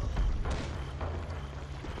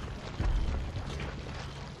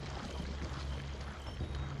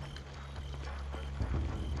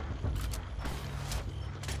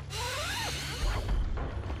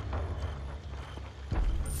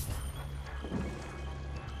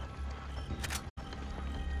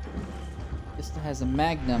 This has a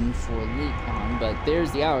magnum for leak on, but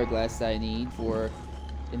there's the hourglass that I need for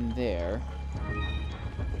in there.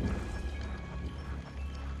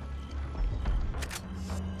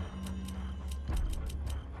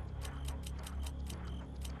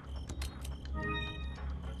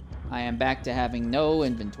 I am back to having no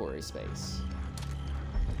inventory space.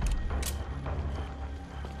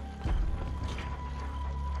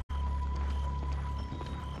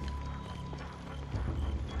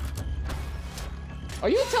 Are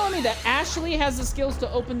you telling me that Ashley has the skills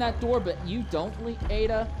to open that door, but you don't,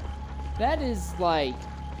 Ada? That is like...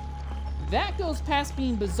 that goes past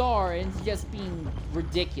being bizarre and just being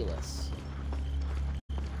ridiculous.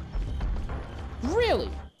 Really?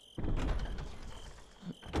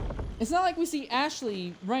 It's not like we see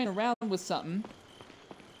Ashley running around with something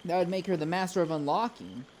that would make her the master of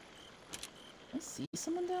unlocking. I see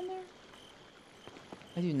someone down there?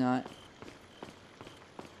 I do not.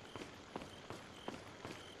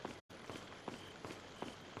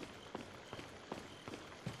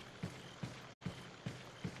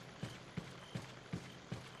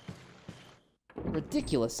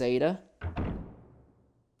 Ridiculous, Ada.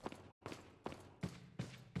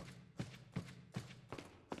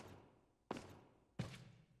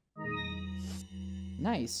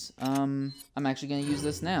 Nice. I'm actually gonna use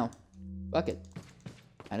this now. Fuck it.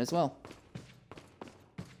 Might as well.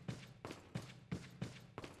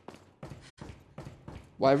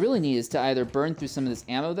 What I really need is to either burn through some of this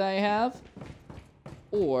ammo that I have,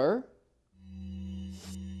 or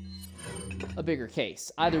a bigger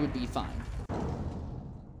case. Either would be fine.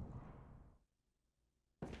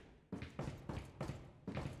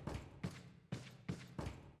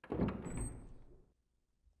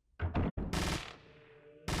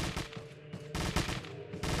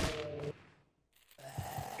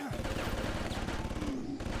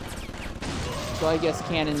 So I guess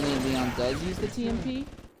canonly Leon does use the TMP?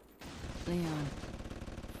 Leon,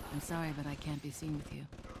 I'm sorry, but I can't be seen with you.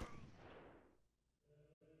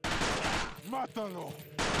 Mátalo!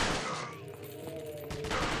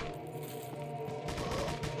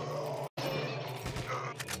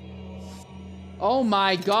 Oh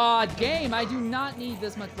my god, game! I do not need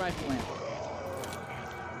this much rifle ammo.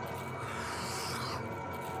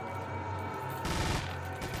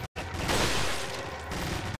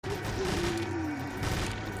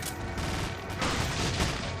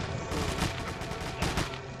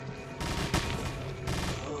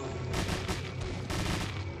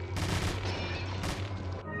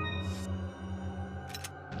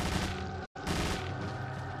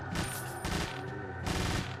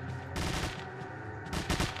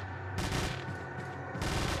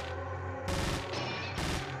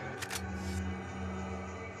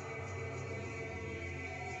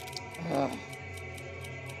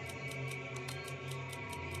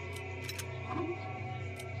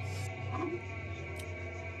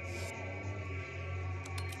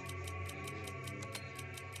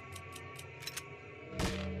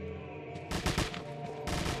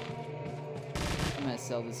 I'm gonna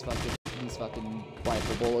sell these fucking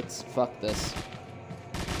rifle bullets. Fuck this.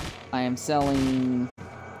 I am selling...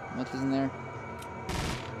 what is in there?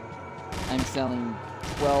 I'm selling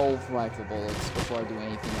 12 rifle bullets before I do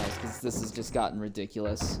anything else, because this has just gotten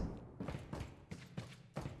ridiculous.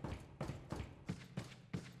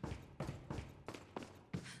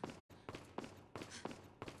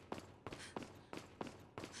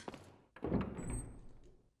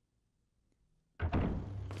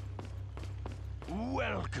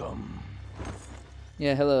 Welcome.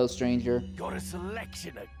 Yeah, hello, stranger. Got a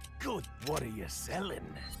selection of good. What are you selling?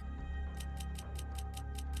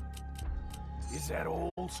 Is that all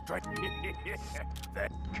straight? Then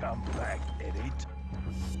come back, Eddie.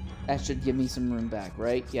 That should give me some room back,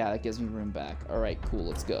 right? Yeah, that gives me room back. Alright, cool,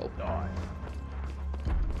 let's go. Die.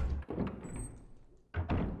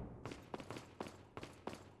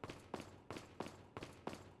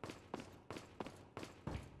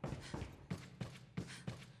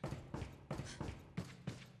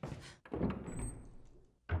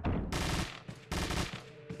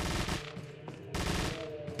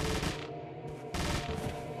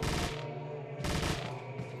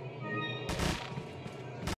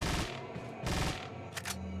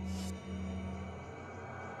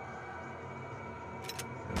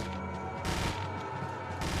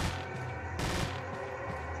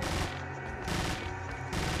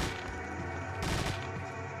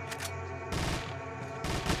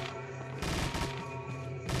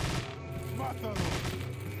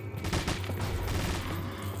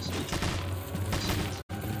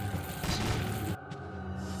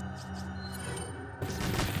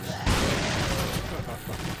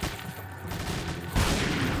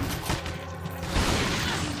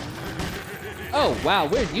 Oh, wow,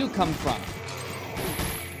 where'd you come from?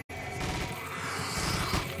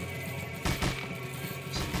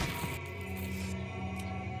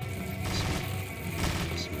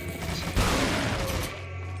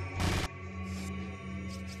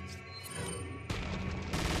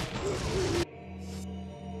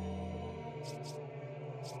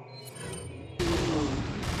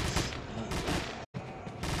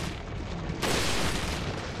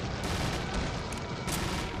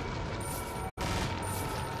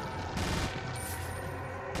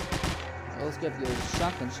 Well, let's get the old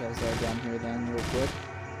shotgun shells that are down here then, real quick.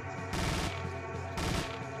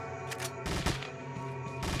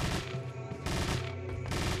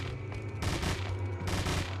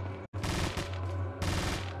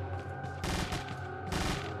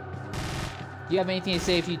 Do you have anything to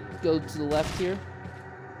say if you go to the left here?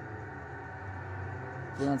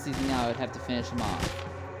 If Leon sees me now, I'd have to finish him off.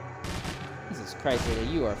 Jesus Christ, Ada,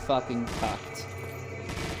 you are fucking cucked.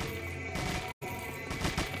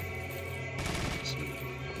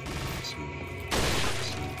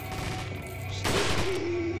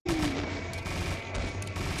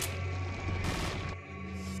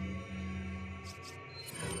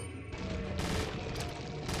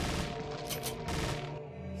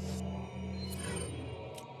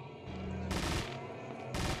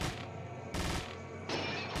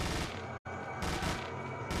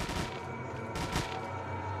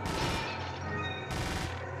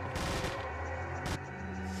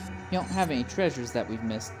 You don't have any treasures that we've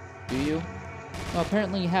missed, do you? Well,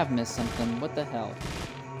 apparently you have missed something. What the hell?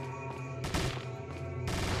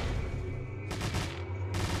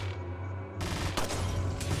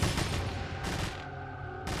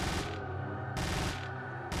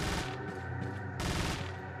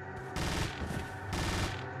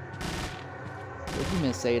 What'd you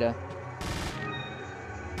miss, Ada?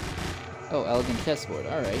 Oh, elegant chessboard.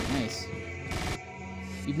 Alright, nice.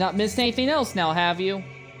 You've not missed anything else now, have you?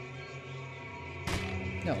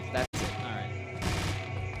 No, that's it. Alright.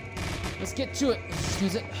 Let's get to it. Let's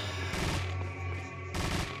use it.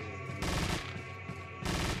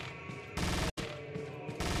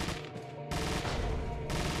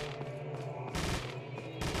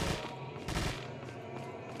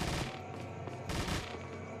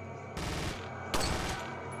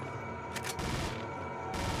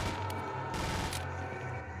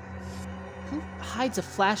 Hides a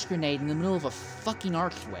flash grenade in the middle of a fucking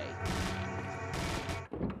archway.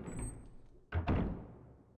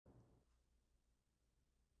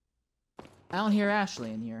 I don't hear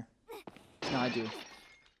Ashley in here. No, I do.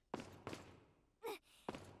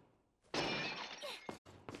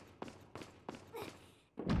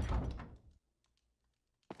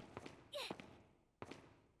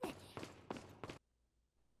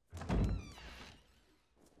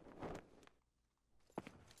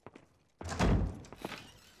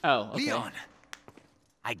 Oh, okay. Leon!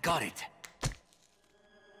 I got it.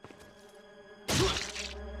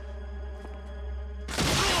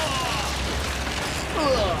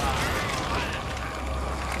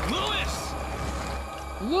 Louis!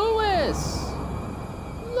 Louis!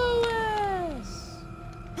 Louis!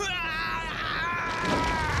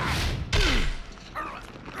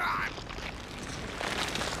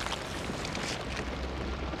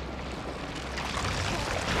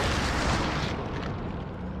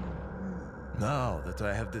 Now that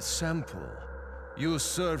I have the sample, you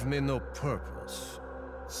serve me no purpose.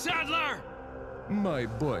 Sadler! My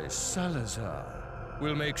boy Salazar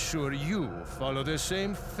will make sure you follow the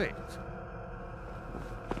same fate.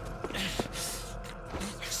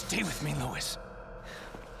 Stay with me, Louis.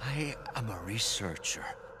 I am a researcher,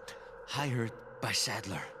 hired by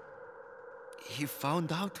Sadler. He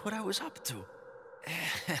found out what I was up to.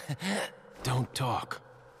 Don't talk.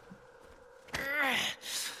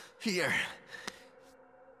 Here.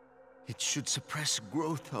 It should suppress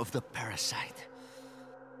growth of the parasite.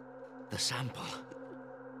 The sample.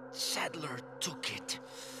 Sadler took it.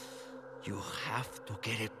 You have to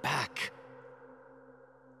get it back.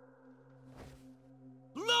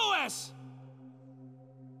 Louis!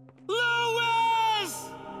 Louis!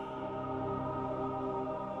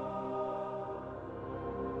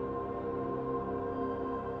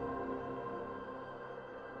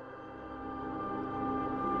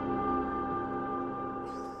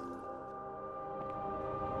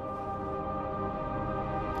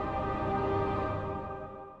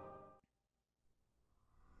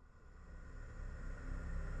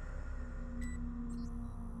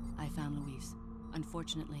 I found Louise.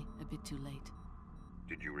 Unfortunately, a bit too late.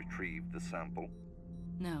 Did you retrieve the sample?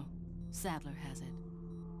 No, Sadler has it.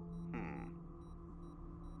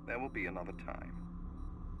 There will be another time.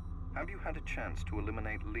 Have you had a chance to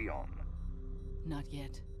eliminate Leon? Not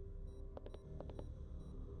yet.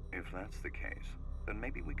 If that's the case, then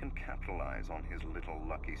maybe we can capitalize on his little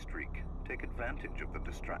lucky streak. Take advantage of the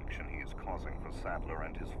distraction he is causing for Sadler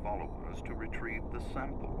and his followers to retrieve the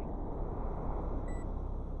sample.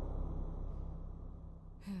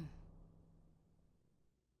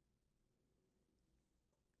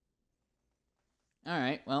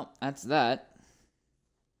 Alright, well, that's that.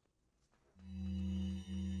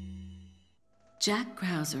 Jack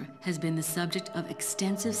Krauser has been the subject of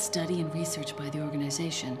extensive study and research by the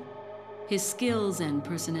organization. His skills and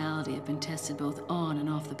personality have been tested both on and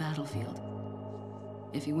off the battlefield.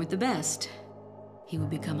 If he weren't the best, he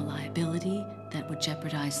would become a liability that would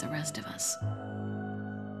jeopardize the rest of us.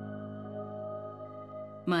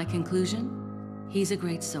 My conclusion? He's a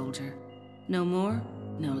great soldier. No more,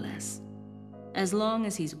 no less. As long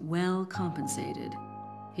as he's well compensated,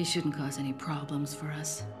 he shouldn't cause any problems for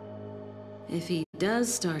us. If he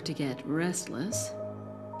does start to get restless,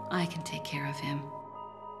 I can take care of him.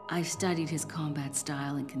 I've studied his combat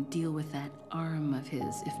style and can deal with that arm of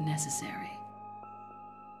his if necessary.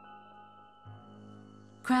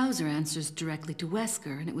 Krauser answers directly to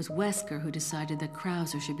Wesker, and it was Wesker who decided that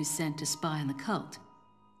Krauser should be sent to spy on the cult.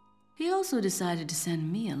 He also decided to send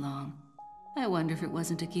me along. I wonder if it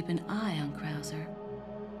wasn't to keep an eye on Krauser.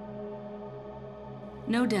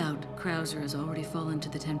 No doubt, Krauser has already fallen to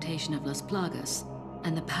the temptation of Las Plagas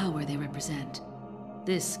and the power they represent.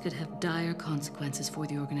 This could have dire consequences for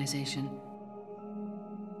the organization.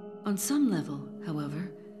 On some level,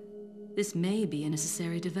 however, this may be a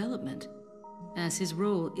necessary development, as his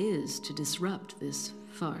role is to disrupt this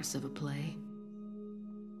farce of a play.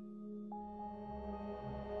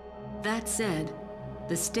 That said,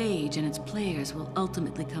 the stage and its players will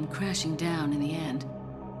ultimately come crashing down in the end.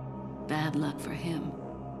 Bad luck for him.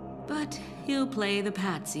 But he'll play the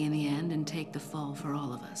patsy in the end and take the fall for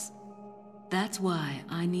all of us. That's why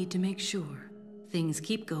I need to make sure things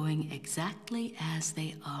keep going exactly as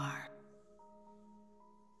they are.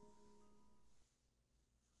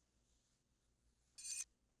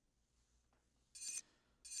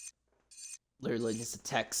 Literally just a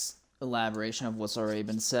text elaboration of what's already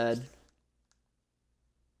been said.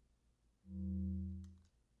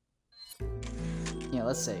 Yeah,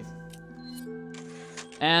 let's save.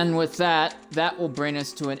 And with that, that will bring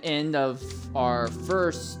us to an end of our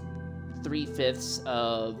first 3/5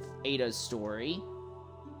 of Ada's story.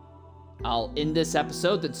 I'll end this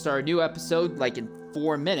episode, then start a new episode, like in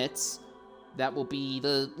 4 minutes. That will be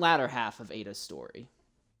the latter half of Ada's story.